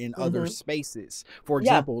hair in other spaces. For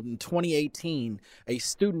example, in 2018, a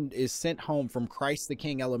student is sent home from Christ the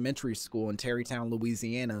King Elementary School in Terrytown,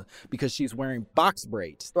 Louisiana, because she's wearing box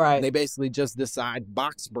braids. Right. And they basically just decide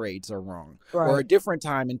box braids are wrong. Right. Or a different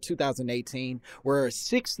time in 2018 where a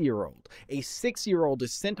 6-year-old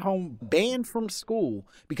is sent home banned from school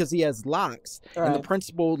because he has locks. Right. And the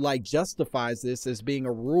principal like justifies this as being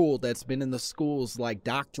a rule that's been in the school's like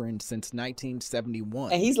doctrine since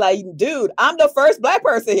 1971. And he's like, dude, I'm the first black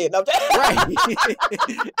person here. No, right.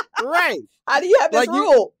 Right. How do you have this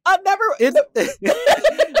rule? I've never.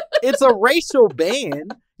 It's a racial ban.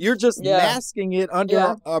 You're just masking it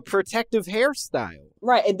under a protective hairstyle.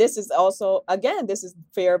 Right. And this is also, again, this is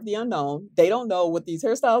fear of the unknown. They don't know what these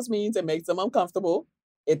hairstyles means. It makes them uncomfortable.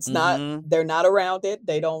 It's not, they're not around it.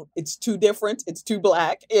 It's too different. It's too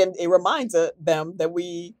black. And it reminds them that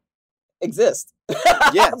we exist.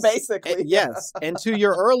 Yes. Basically. Yes. And to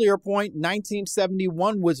your earlier point,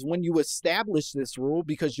 1971 was when you established this rule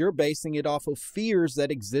because you're basing it off of fears that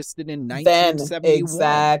existed in 1971. Then,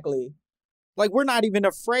 exactly. Like, we're not even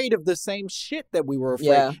afraid of the same shit that we were afraid.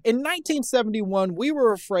 Yeah. In 1971, we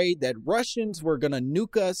were afraid that Russians were going to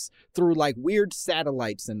nuke us through, like, weird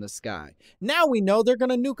satellites in the sky. Now we know they're going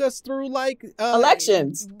to nuke us through, like...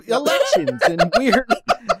 elections.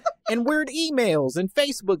 And weird emails and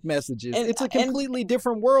Facebook messages. And, it's a completely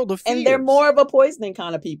different world of fears. And they're more of a poisoning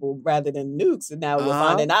kind of people rather than nukes. And now we're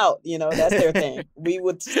finding out, that's their thing. We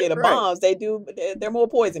would say the bombs. They're more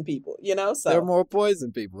poison people, So they're more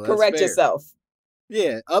poison people. That's correct fair. yourself.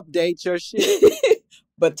 Yeah, update your shit.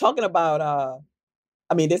 But talking about,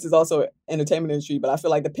 this is also entertainment industry, but I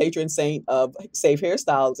feel like the patron saint of safe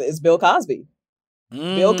hairstyles is Bill Cosby.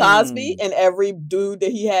 Bill Cosby and every dude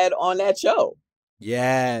that he had on that show.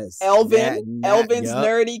 Yes. Elvin's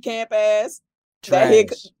nerdy camp ass.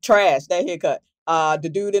 Trash. That haircut. The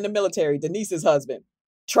dude in the military, Denise's husband.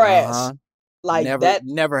 Trash. Like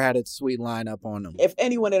never had a sweet lineup on them. If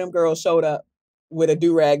any one of them girls showed up with a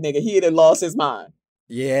do-rag nigga, he'd have lost his mind.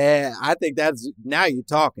 Yeah, I think now you're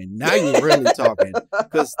talking. Now you're really talking.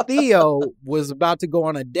 Because Theo was about to go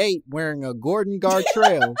on a date wearing a Gordon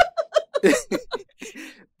Gartrell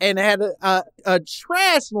and had a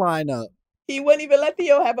trash lineup. He wouldn't even let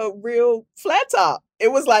Theo have a real flat top.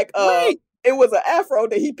 It was like it was an afro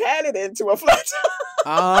that he patted into a flat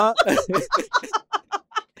top.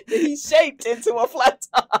 He shaped into a flat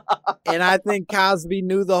top. And I think Cosby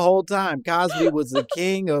knew the whole time. Cosby was the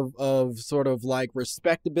king of sort of like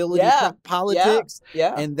respectability politics.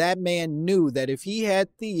 Yeah. And that man knew that if he had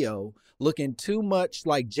Theo looking too much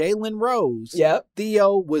like Jalen Rose,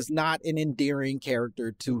 Theo was not an endearing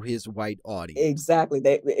character to his white audience. Exactly.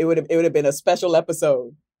 It would have been a special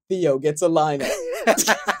episode. Theo gets a lineup.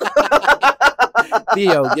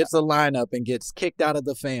 Theo gets a lineup and gets kicked out of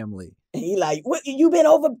the family. And he like, what, you been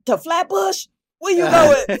over to Flatbush? Where you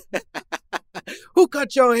going? Who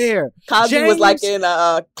cut your hair? Cosby was like in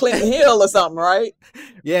Clinton Hill or something, right?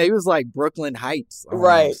 Yeah, he was like Brooklyn Heights. Almost.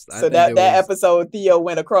 Right. So that episode, Theo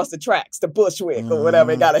went across the tracks to Bushwick or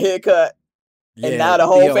whatever and got a haircut. And now the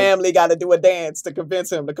whole family got to do a dance to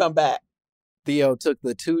convince him to come back. Theo took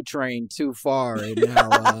the 2 train too far,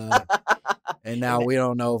 and now we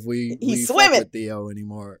don't know if we swimming with Theo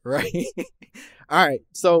anymore, right? All right.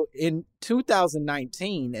 So in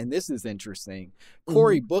 2019, and this is interesting,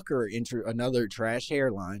 Cory Booker, another trash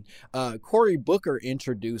hairline. Cory Booker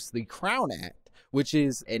introduced the Crown Act, which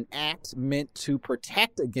is an act meant to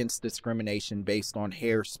protect against discrimination based on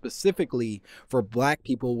hair, specifically for Black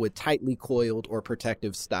people with tightly coiled or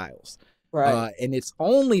protective styles. Right. And it's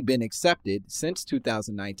only been accepted since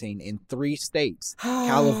 2019 in 3 states,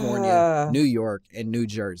 California, New York, and New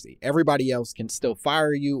Jersey. Everybody else can still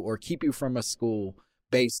fire you or keep you from a school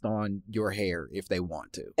based on your hair if they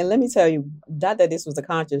want to. And let me tell you, not that this was a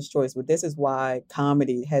conscious choice, but this is why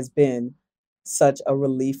comedy has been such a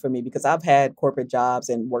relief for me, because I've had corporate jobs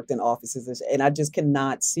and worked in offices, and I just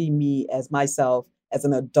cannot see me as myself as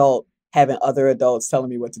an adult having other adults telling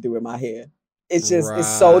me what to do with my hair. It's just, It's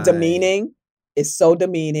so demeaning. It's so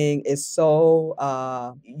demeaning. It's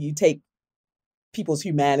so, you take people's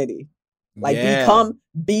humanity, like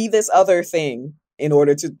be this other thing in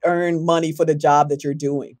order to earn money for the job that you're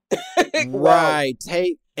doing. Right.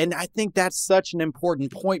 And I think that's such an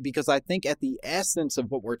important point, because I think at the essence of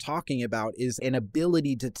what we're talking about is an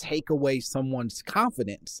ability to take away someone's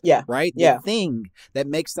confidence. Yeah. Right? Yeah. The thing that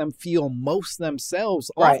makes them feel most themselves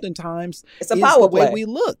Right. oftentimes It's a power the way play. we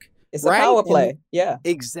look. It's right? a power play. And yeah.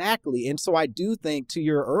 Exactly. And so I do think, to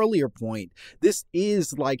your earlier point, this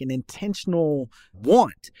is like an intentional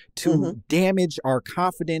want to damage our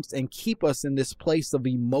confidence and keep us in this place of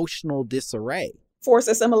emotional disarray. Forced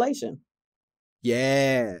assimilation.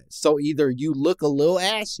 Yeah. So either you look a little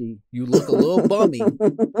ashy, you look a little bummy,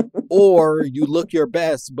 or you look your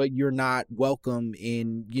best, but you're not welcome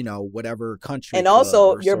in, whatever country. And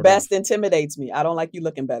also, your best intimidates me. I don't like you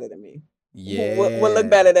looking better than me. Yeah. What look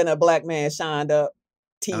better than a Black man shined up,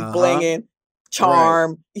 teeth blinging,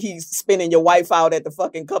 charm. Right. He's spinning your wife out at the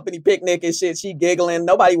fucking company picnic and shit. She giggling.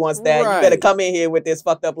 Nobody wants that. Right. You better come in here with this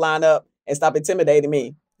fucked up lineup and stop intimidating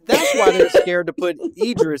me. That's why they're scared to put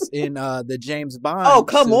Idris in the James Bond. Oh,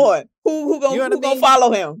 come on. Who gonna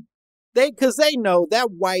follow him? Because they know that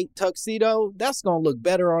white tuxedo, that's going to look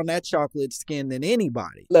better on that chocolate skin than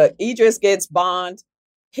anybody. Look, Idris gets Bond.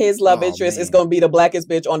 His love interest is going to be the blackest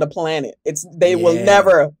bitch on the planet. They will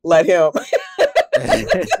never let him.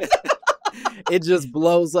 It just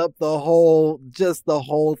blows up the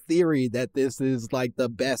whole theory that this is like the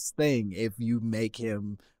best thing if you make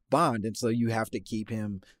him Bond. And so you have to keep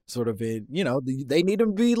him sort of in, they need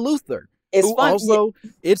him to be Luther. It's fun. Also,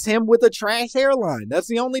 it's him with a trash hairline. That's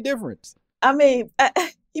the only difference. I mean,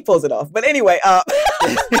 he pulls it off. But anyway.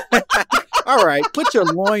 All right, put your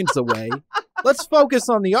loins away. Let's focus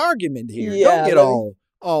on the argument here. Don't get all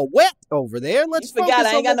wet over there. Let's focus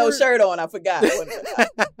I ain't got no shirt on. I forgot.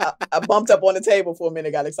 I bumped up on the table for a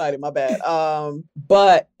minute, got excited. My bad.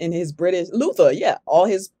 But in his British Luther, all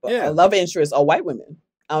his love interests are white women.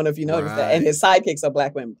 I don't know if you noticed that. And his sidekicks are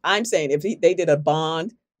Black women. I'm saying if they did a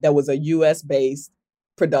Bond that was a U.S. based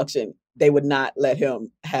production, they would not let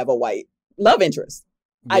him have a white love interest.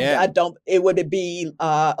 Yeah. I don't. It would be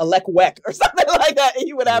Alec Weck or something like that. And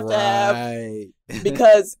you would have to have,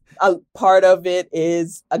 because a part of it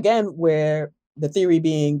is, again, where the theory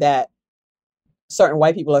being that certain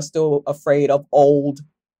white people are still afraid of old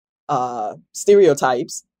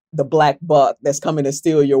stereotypes. The black buck that's coming to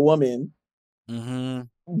steal your woman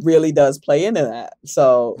really does play into that.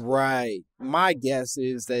 So my guess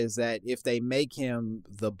is that if they make him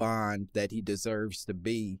the Bond that he deserves to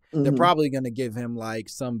be, they're probably going to give him like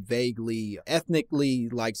some vaguely ethnically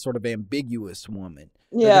like sort of ambiguous woman.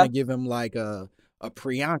 They're going to give him like a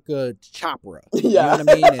Priyanka Chopra. You know what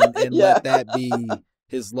I mean? And let that be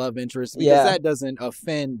his love interest, because that doesn't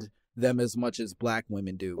offend them as much as Black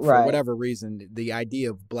women do. For whatever reason, the idea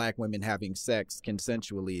of Black women having sex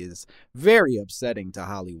consensually is very upsetting to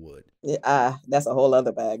Hollywood. That's a whole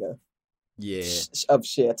other bag of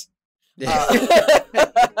shit.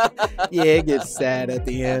 It gets sad at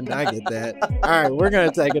the end. I get that. All right, we're going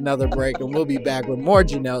to take another break, and we'll be back with more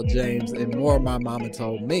Janelle James and more My Mama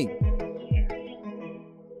Told Me.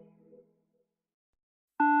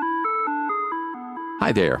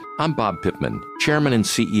 Hi there, I'm Bob Pittman, Chairman and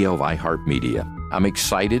CEO of iHeartMedia. I'm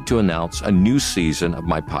excited to announce a new season of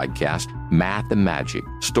my podcast, Math and Magic,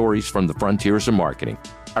 Stories from the Frontiers of Marketing.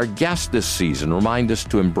 Our guests this season remind us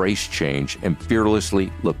to embrace change and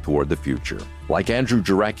fearlessly look toward the future. Like Andrew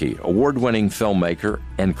Jarecki, award-winning filmmaker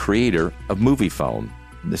and creator of Moviefone.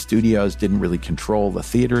 The studios didn't really control the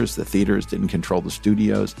theaters didn't control the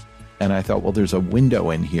studios. And I thought, well, there's a window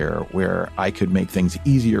in here where I could make things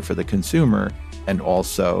easier for the consumer and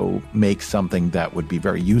also make something that would be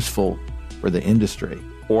very useful for the industry.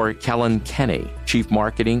 Or Kellen Kenny, Chief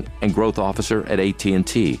Marketing and Growth Officer at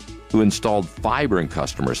AT&T, who installed fiber in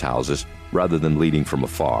customers' houses rather than leading from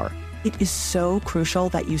afar. It is so crucial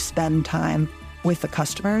that you spend time with the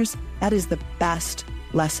customers. That is the best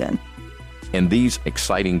lesson. In these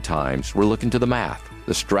exciting times, we're looking to the math,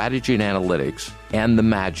 the strategy and analytics, and the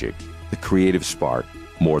magic, the creative spark,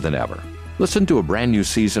 more than ever. Listen to a brand new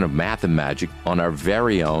season of Math and Magic on our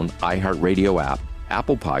very own iHeartRadio app,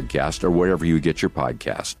 Apple Podcast, or wherever you get your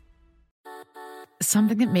podcast.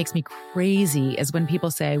 Something that makes me crazy is when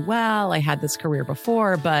people say, well, I had this career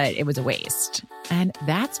before, but it was a waste. And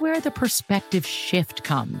that's where the perspective shift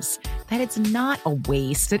comes, that it's not a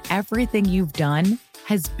waste, that everything you've done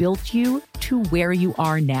has built you to where you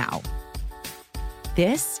are now.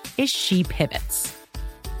 This is She Pivots,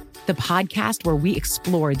 the podcast where we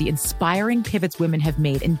explore the inspiring pivots women have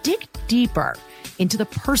made and dig deeper into the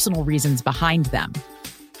personal reasons behind them.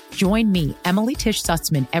 Join me, Emily Tish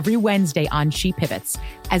Sussman, every Wednesday on She Pivots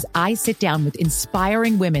as I sit down with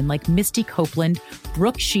inspiring women like Misty Copeland,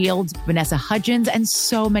 Brooke Shields, Vanessa Hudgens, and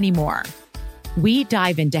so many more. We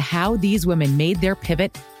dive into how these women made their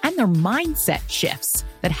pivot and their mindset shifts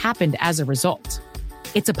that happened as a result.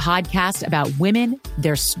 It's a podcast about women,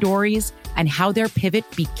 their stories, and how their pivot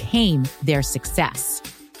became their success.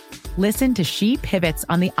 Listen to She Pivots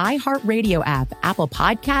on the iHeartRadio app, Apple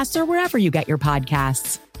Podcasts, or wherever you get your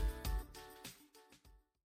podcasts.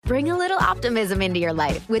 Bring a little optimism into your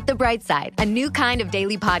life with The Bright Side, a new kind of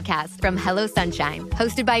daily podcast from Hello Sunshine,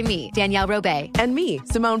 hosted by me, Danielle Robay. And me,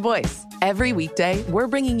 Simone Boyce. Every weekday, we're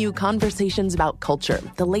bringing you conversations about culture,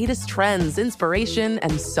 the latest trends, inspiration,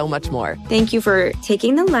 and so much more. Thank you for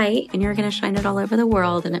taking the light, and you're going to shine it all over the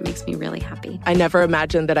world, and it makes me really happy. I never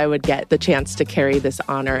imagined that I would get the chance to carry this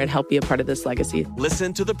honor and help be a part of this legacy.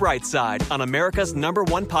 Listen to The Bright Side on America's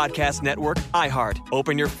 #1 podcast network, iHeart.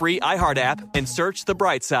 Open your free iHeart app and search The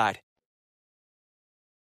Bright Side.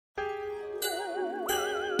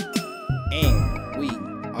 And we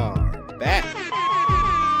are back.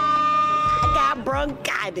 I got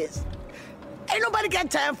bronchitis. Ain't nobody got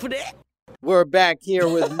time for that. We're back here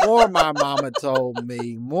with more My Mama Told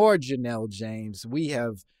Me, more Janelle James. We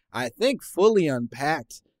have, I think, fully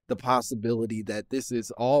unpacked the possibility that this is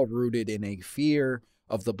all rooted in a fear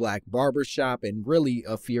of the black barbershop and really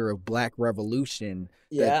a fear of black revolution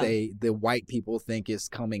that the white people think is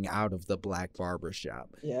coming out of the black barbershop.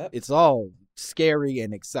 Yeah, it's all scary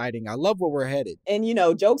and exciting. I love where we're headed. And, you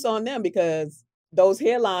know, joke's on them because those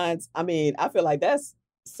headlines, I mean, I feel like that's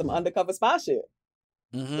some undercover spy shit.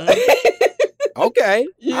 Mm-hmm. Okay.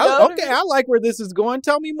 I like where this is going.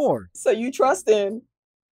 Tell me more. So you trust in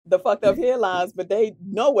the fucked up headlines, but they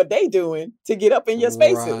know what they doing to get up in your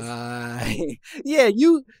spaces. Right. Yeah,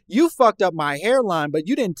 you fucked up my hairline, but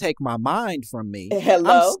you didn't take my mind from me. Hello?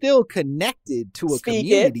 I'm still connected to a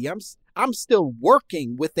community. I'm still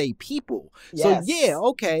working with a people. Yes. So yeah,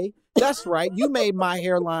 okay. That's right. You made my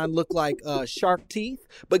hairline look like shark teeth.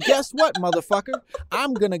 But guess what, motherfucker?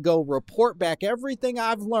 I'm going to go report back everything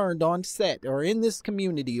I've learned on set or in this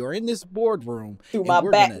community or in this boardroom. Through my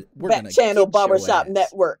back channel barbershop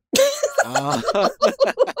network.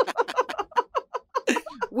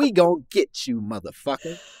 We gonna get you,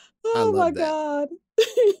 motherfucker. Oh, my God.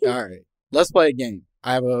 All right. Let's play a game.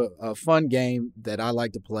 I have a fun game that I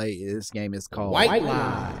like to play. This game is called White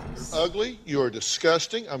Lies. Ugly, you're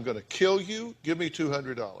disgusting. I'm going to kill you. Give me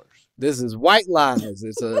 $200. This is White Lies.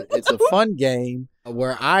 It's a fun game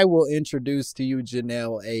where I will introduce to you,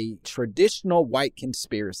 Janelle, a traditional white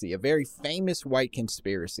conspiracy, a very famous white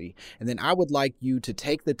conspiracy. And then I would like you to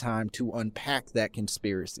take the time to unpack that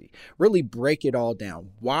conspiracy, really break it all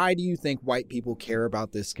down. Why do you think white people care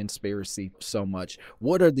about this conspiracy so much?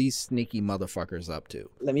 What are these sneaky motherfuckers up to?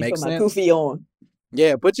 Let me put my kufi on.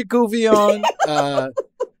 Yeah, put your kufi on.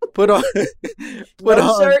 Put on. Put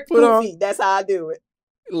on. Shirt, kufi. That's how I do it.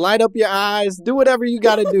 Light up your eyes. Do whatever you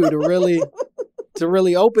got to do to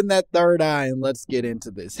really open that third eye, and let's get into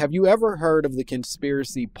this. Have you ever heard of the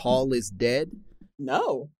conspiracy Paul is dead?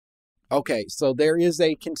 No. Okay, so there is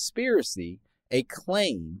a conspiracy, a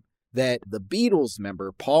claim that the Beatles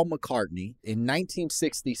member Paul McCartney in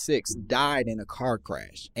 1966 died in a car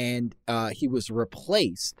crash, and he was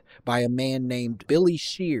replaced by a man named Billy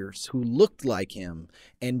Shears who looked like him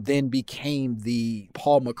and then became the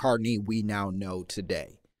Paul McCartney we now know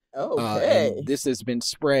today. Okay. And this has been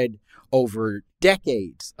spread over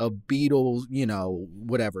decades of Beatles,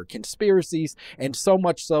 whatever, conspiracies. And so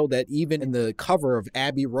much so that even in the cover of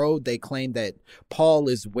Abbey Road, they claim that Paul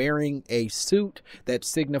is wearing a suit that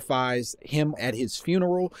signifies him at his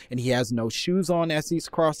funeral. And he has no shoes on as he's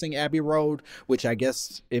crossing Abbey Road, which I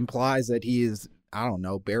guess implies that he is, I don't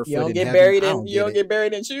know, barefoot. You don't in get heaven.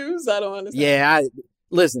 buried in shoes? I don't understand. Yeah,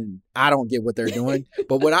 Listen, I don't get what they're doing,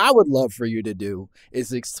 but what I would love for you to do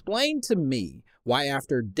is explain to me why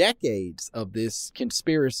after decades of this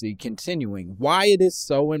conspiracy continuing, why it is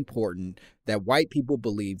so important that white people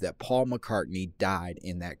believe that Paul McCartney died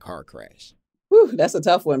in that car crash. Whew, that's a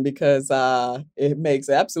tough one because it makes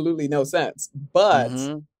absolutely no sense. But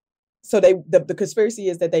so the conspiracy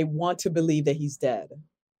is that they want to believe that he's dead.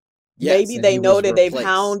 Yes, maybe they know that they've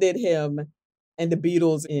hounded him and the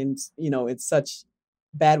Beatles in such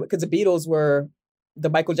bad, because the Beatles were the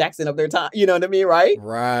Michael Jackson of their time. You know what I mean, right?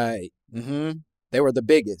 Right. They were the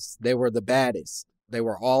biggest. They were the baddest. They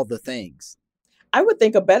were all the things. I would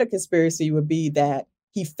think a better conspiracy would be that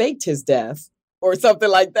he faked his death or something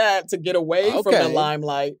like that to get away from the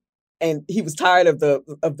limelight, and he was tired of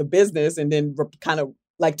the business, and then kind of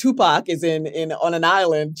like Tupac is in on an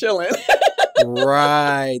island chilling.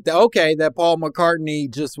 Right. Okay, that Paul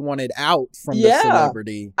McCartney just wanted out from the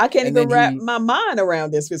celebrity. I can't even wrap my mind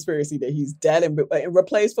around this conspiracy that he's dead and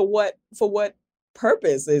replaced for what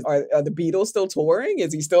purpose? Are the Beatles still touring?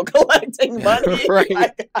 Is he still collecting money?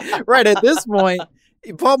 Right. Right. At this point,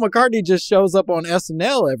 Paul McCartney just shows up on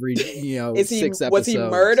SNL every 6 episodes. Was he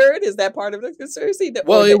murdered? Is that part of the conspiracy?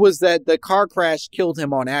 Well, it was that the car crash killed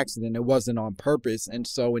him on accident. It wasn't on purpose. And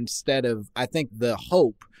so instead of, I think the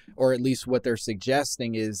hope, or at least what they're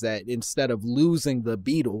suggesting, is that instead of losing the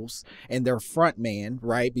Beatles and their front man,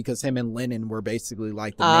 right, because him and Lennon were basically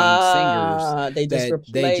like the main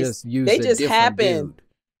singers, they just happened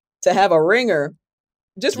to have a ringer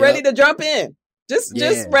just ready to jump in.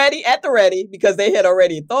 Just ready at the ready, because they had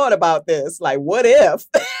already thought about this. Like, what if?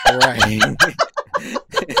 Right.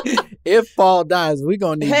 If Paul dies, we're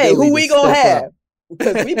going to need Billy who we going to have? Up.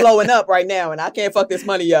 Because we blowing up right now, and I can't fuck this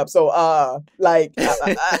money up. So, I'm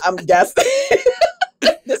guessing.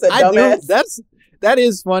 This a dumbass. That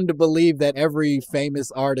is fun to believe that every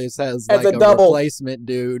famous artist has like a replacement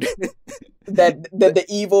dude. that the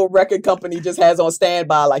evil record company just has on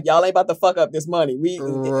standby. Like, y'all ain't about to fuck up this money.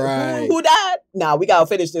 Who died? Nah, we gotta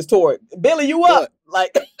finish this tour. Billy, you up?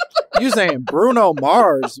 Like, you saying Bruno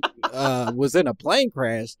Mars was in a plane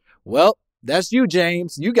crash? Well, that's you,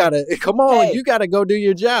 James. You gotta come on. Hey, you gotta go do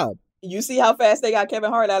your job. You see how fast they got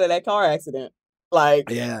Kevin Hart out of that car accident? Like,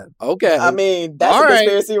 yeah, okay. I mean, that's a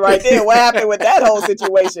conspiracy right there. What happened with that whole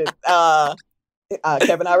situation?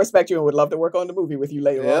 Kevin, I respect you and would love to work on the movie with you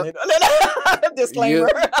later on. Disclaimer.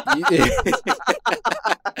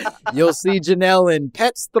 You'll see Janelle in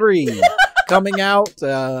Pets 3 coming out.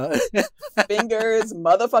 Fingers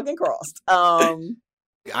motherfucking crossed.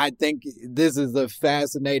 I think this is a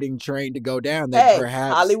fascinating train to go down. That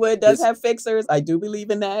perhaps Hollywood does have fixers. I do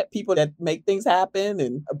believe in that. People that make things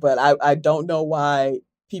happen. But I don't know why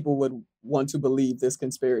people would want to believe this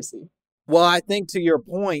conspiracy. Well, I think to your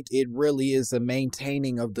point, it really is a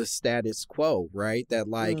maintaining of the status quo, right? That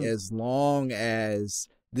as long as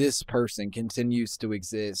this person continues to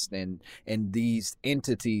exist and these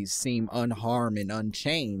entities seem unharmed and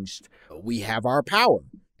unchanged, we have our power.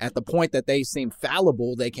 At the point that they seem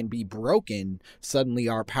fallible, they can be broken. Suddenly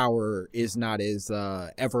our power is not as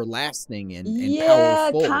everlasting and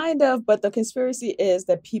powerful. Yeah, kind of. But the conspiracy is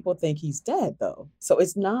that people think he's dead, though. So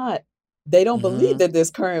it's not, they don't believe that this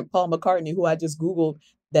current Paul McCartney, who I just Googled,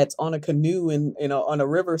 that's on a canoe on a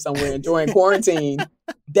river somewhere enjoying quarantine,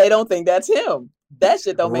 they don't think that's him. That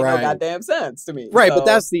shit don't make no goddamn sense to me. Right, but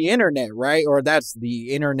that's the internet, right? Or that's the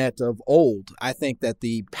internet of old. I think that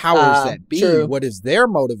the powers that be, what is their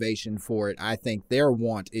motivation for it? I think their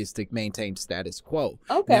want is to maintain status quo.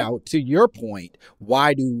 Okay. Now, to your point,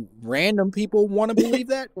 why do random people want to believe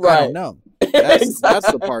that? Right. I don't know. That's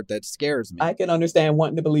the part that scares me. I can understand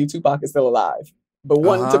wanting to believe Tupac is still alive. But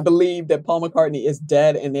wanting to believe that Paul McCartney is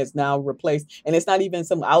dead and is now replaced. And it's not even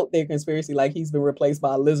some out there conspiracy like he's been replaced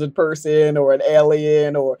by a lizard person or an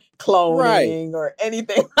alien or cloning or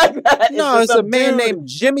anything like that. No, it's a man named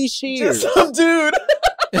Jimmy Shears. Just some dude.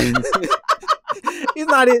 That's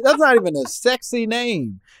not even a sexy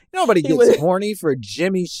name. Nobody gets horny for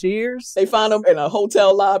Jimmy Shears. They found him in a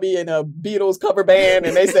hotel lobby in a Beatles cover band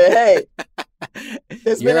and they said, hey,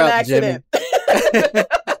 there's been an accident.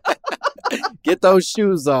 Get those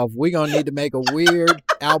shoes off. We're going to need to make a weird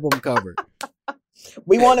album cover.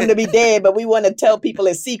 We want him to be dead, but we want to tell people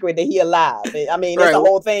it's secret that he alive. I mean, it's the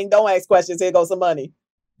whole thing. Don't ask questions. Here goes some money.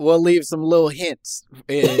 We'll leave some little hints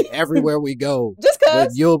everywhere we go. Just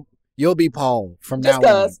cause. You'll be Paul from now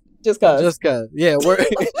on. Just cause. Just cause. Yeah,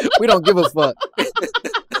 we don't give a fuck.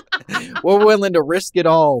 We're willing to risk it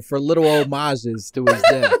all for little homages to his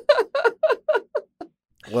death.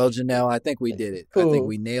 Well, Janelle, I think we did it. Cool. I think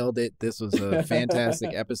we nailed it. This was a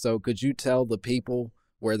fantastic episode. Could you tell the people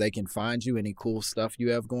where they can find you? Any cool stuff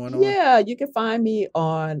you have going on? Yeah, you can find me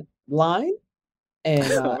online and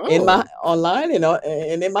in my online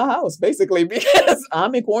and in my house, basically, because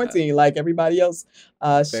I'm in quarantine like everybody else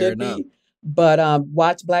should be. But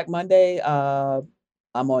watch Black Monday. I'm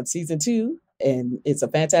on season 2, and it's a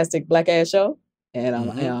fantastic black ass show, and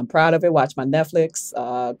I'm proud of it. Watch my Netflix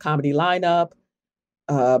comedy lineup.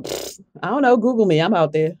 I don't know. Google me. I'm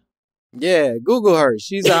out there. Yeah, Google her.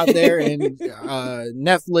 She's out there, and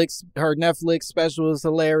Netflix. Her Netflix special is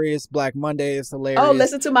hilarious. Black Monday is hilarious. Oh,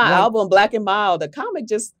 listen to my album, Black and Mild. The comic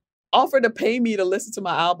just offered to pay me to listen to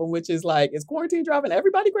my album, which is like, is quarantine driving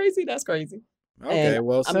everybody crazy? That's crazy. Okay, and,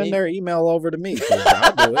 well, send their email over to me.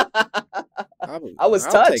 I'll do it. I was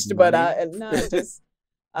touched, but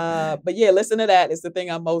but yeah, listen to that. It's the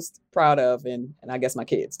thing I'm most proud of, and I guess my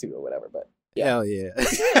kids too, or whatever. But yeah. Hell yeah.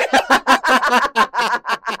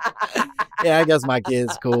 Yeah, I guess my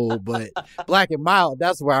kid's cool, but Black and Mild,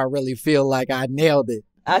 that's where I really feel like I nailed it.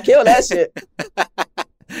 I killed that shit.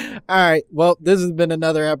 All right. Well, this has been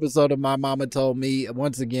another episode of My Mama Told Me.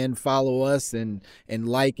 Once again, follow us and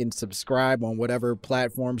like and subscribe on whatever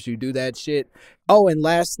platforms you do that shit. Oh, and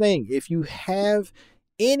last thing, if you have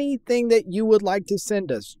anything that you would like to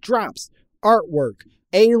send us, drops, artwork,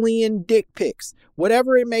 alien dick pics,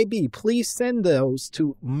 whatever it may be, please send those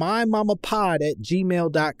to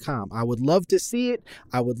mymamapod@gmail.com. I would love to see it.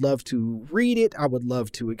 I would love to read it. I would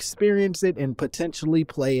love to experience it and potentially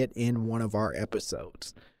play it in one of our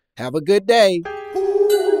episodes. Have a good day. The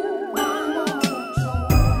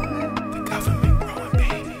government growing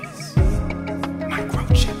babies.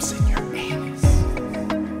 Microchips in your anus.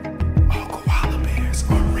 All koala bears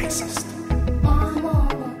are racist.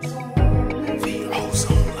 The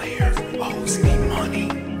ozone layer owes me money.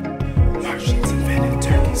 Martians invented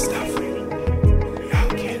turkey stuffing.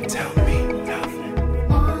 Y'all can't tell me nothing.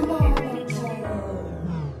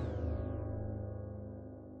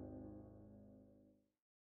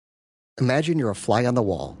 Imagine you're a fly on the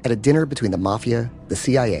wall at a dinner between the Mafia, the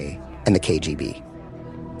CIA, and the KGB.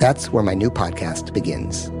 That's where my new podcast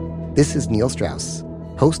begins. This is Neil Strauss,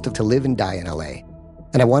 host of To Live and Die in LA,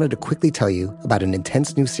 and I wanted to quickly tell you about an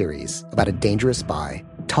intense new series about a dangerous spy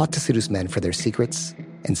taught to seduce men for their secrets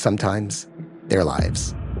and sometimes their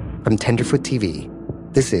lives. From Tenderfoot TV,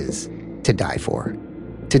 this is To Die For.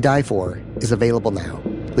 To Die For is available now.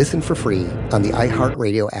 Listen for free on the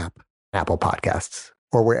iHeartRadio app, Apple Podcasts,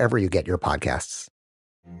 or wherever you get your podcasts.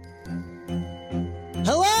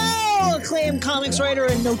 Hello, acclaimed comics writer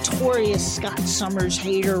and notorious Scott Summers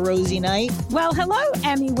hater, Rosie Knight. Well, hello,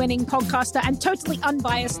 Emmy-winning podcaster and totally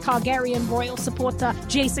unbiased Targaryen royal supporter,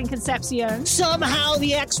 Jason Concepcion. Somehow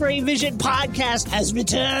the X-Ray Vision podcast has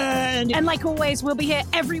returned. And like always, we'll be here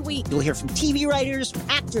every week. You'll hear from TV writers,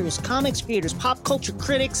 actors, comics creators, pop culture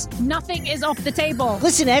critics. Nothing is off the table.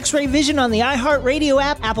 Listen to X-Ray Vision on the iHeartRadio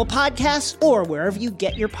app, Apple Podcasts, or wherever you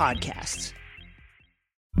get your podcasts.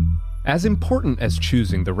 As important as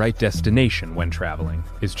choosing the right destination when traveling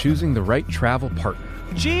is choosing the right travel partner.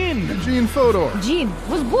 Gene Fodor. Gene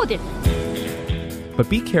was good. But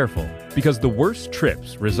be careful, because the worst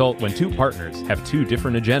trips result when two partners have two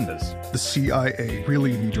different agendas. The CIA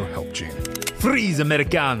really need your help, Gene. Freeze,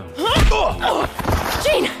 Americano.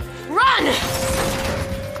 Gene, run!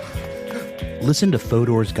 Listen to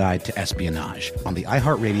Fodor's Guide to Espionage on the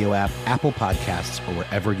iHeartRadio app, Apple Podcasts, or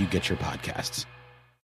wherever you get your podcasts.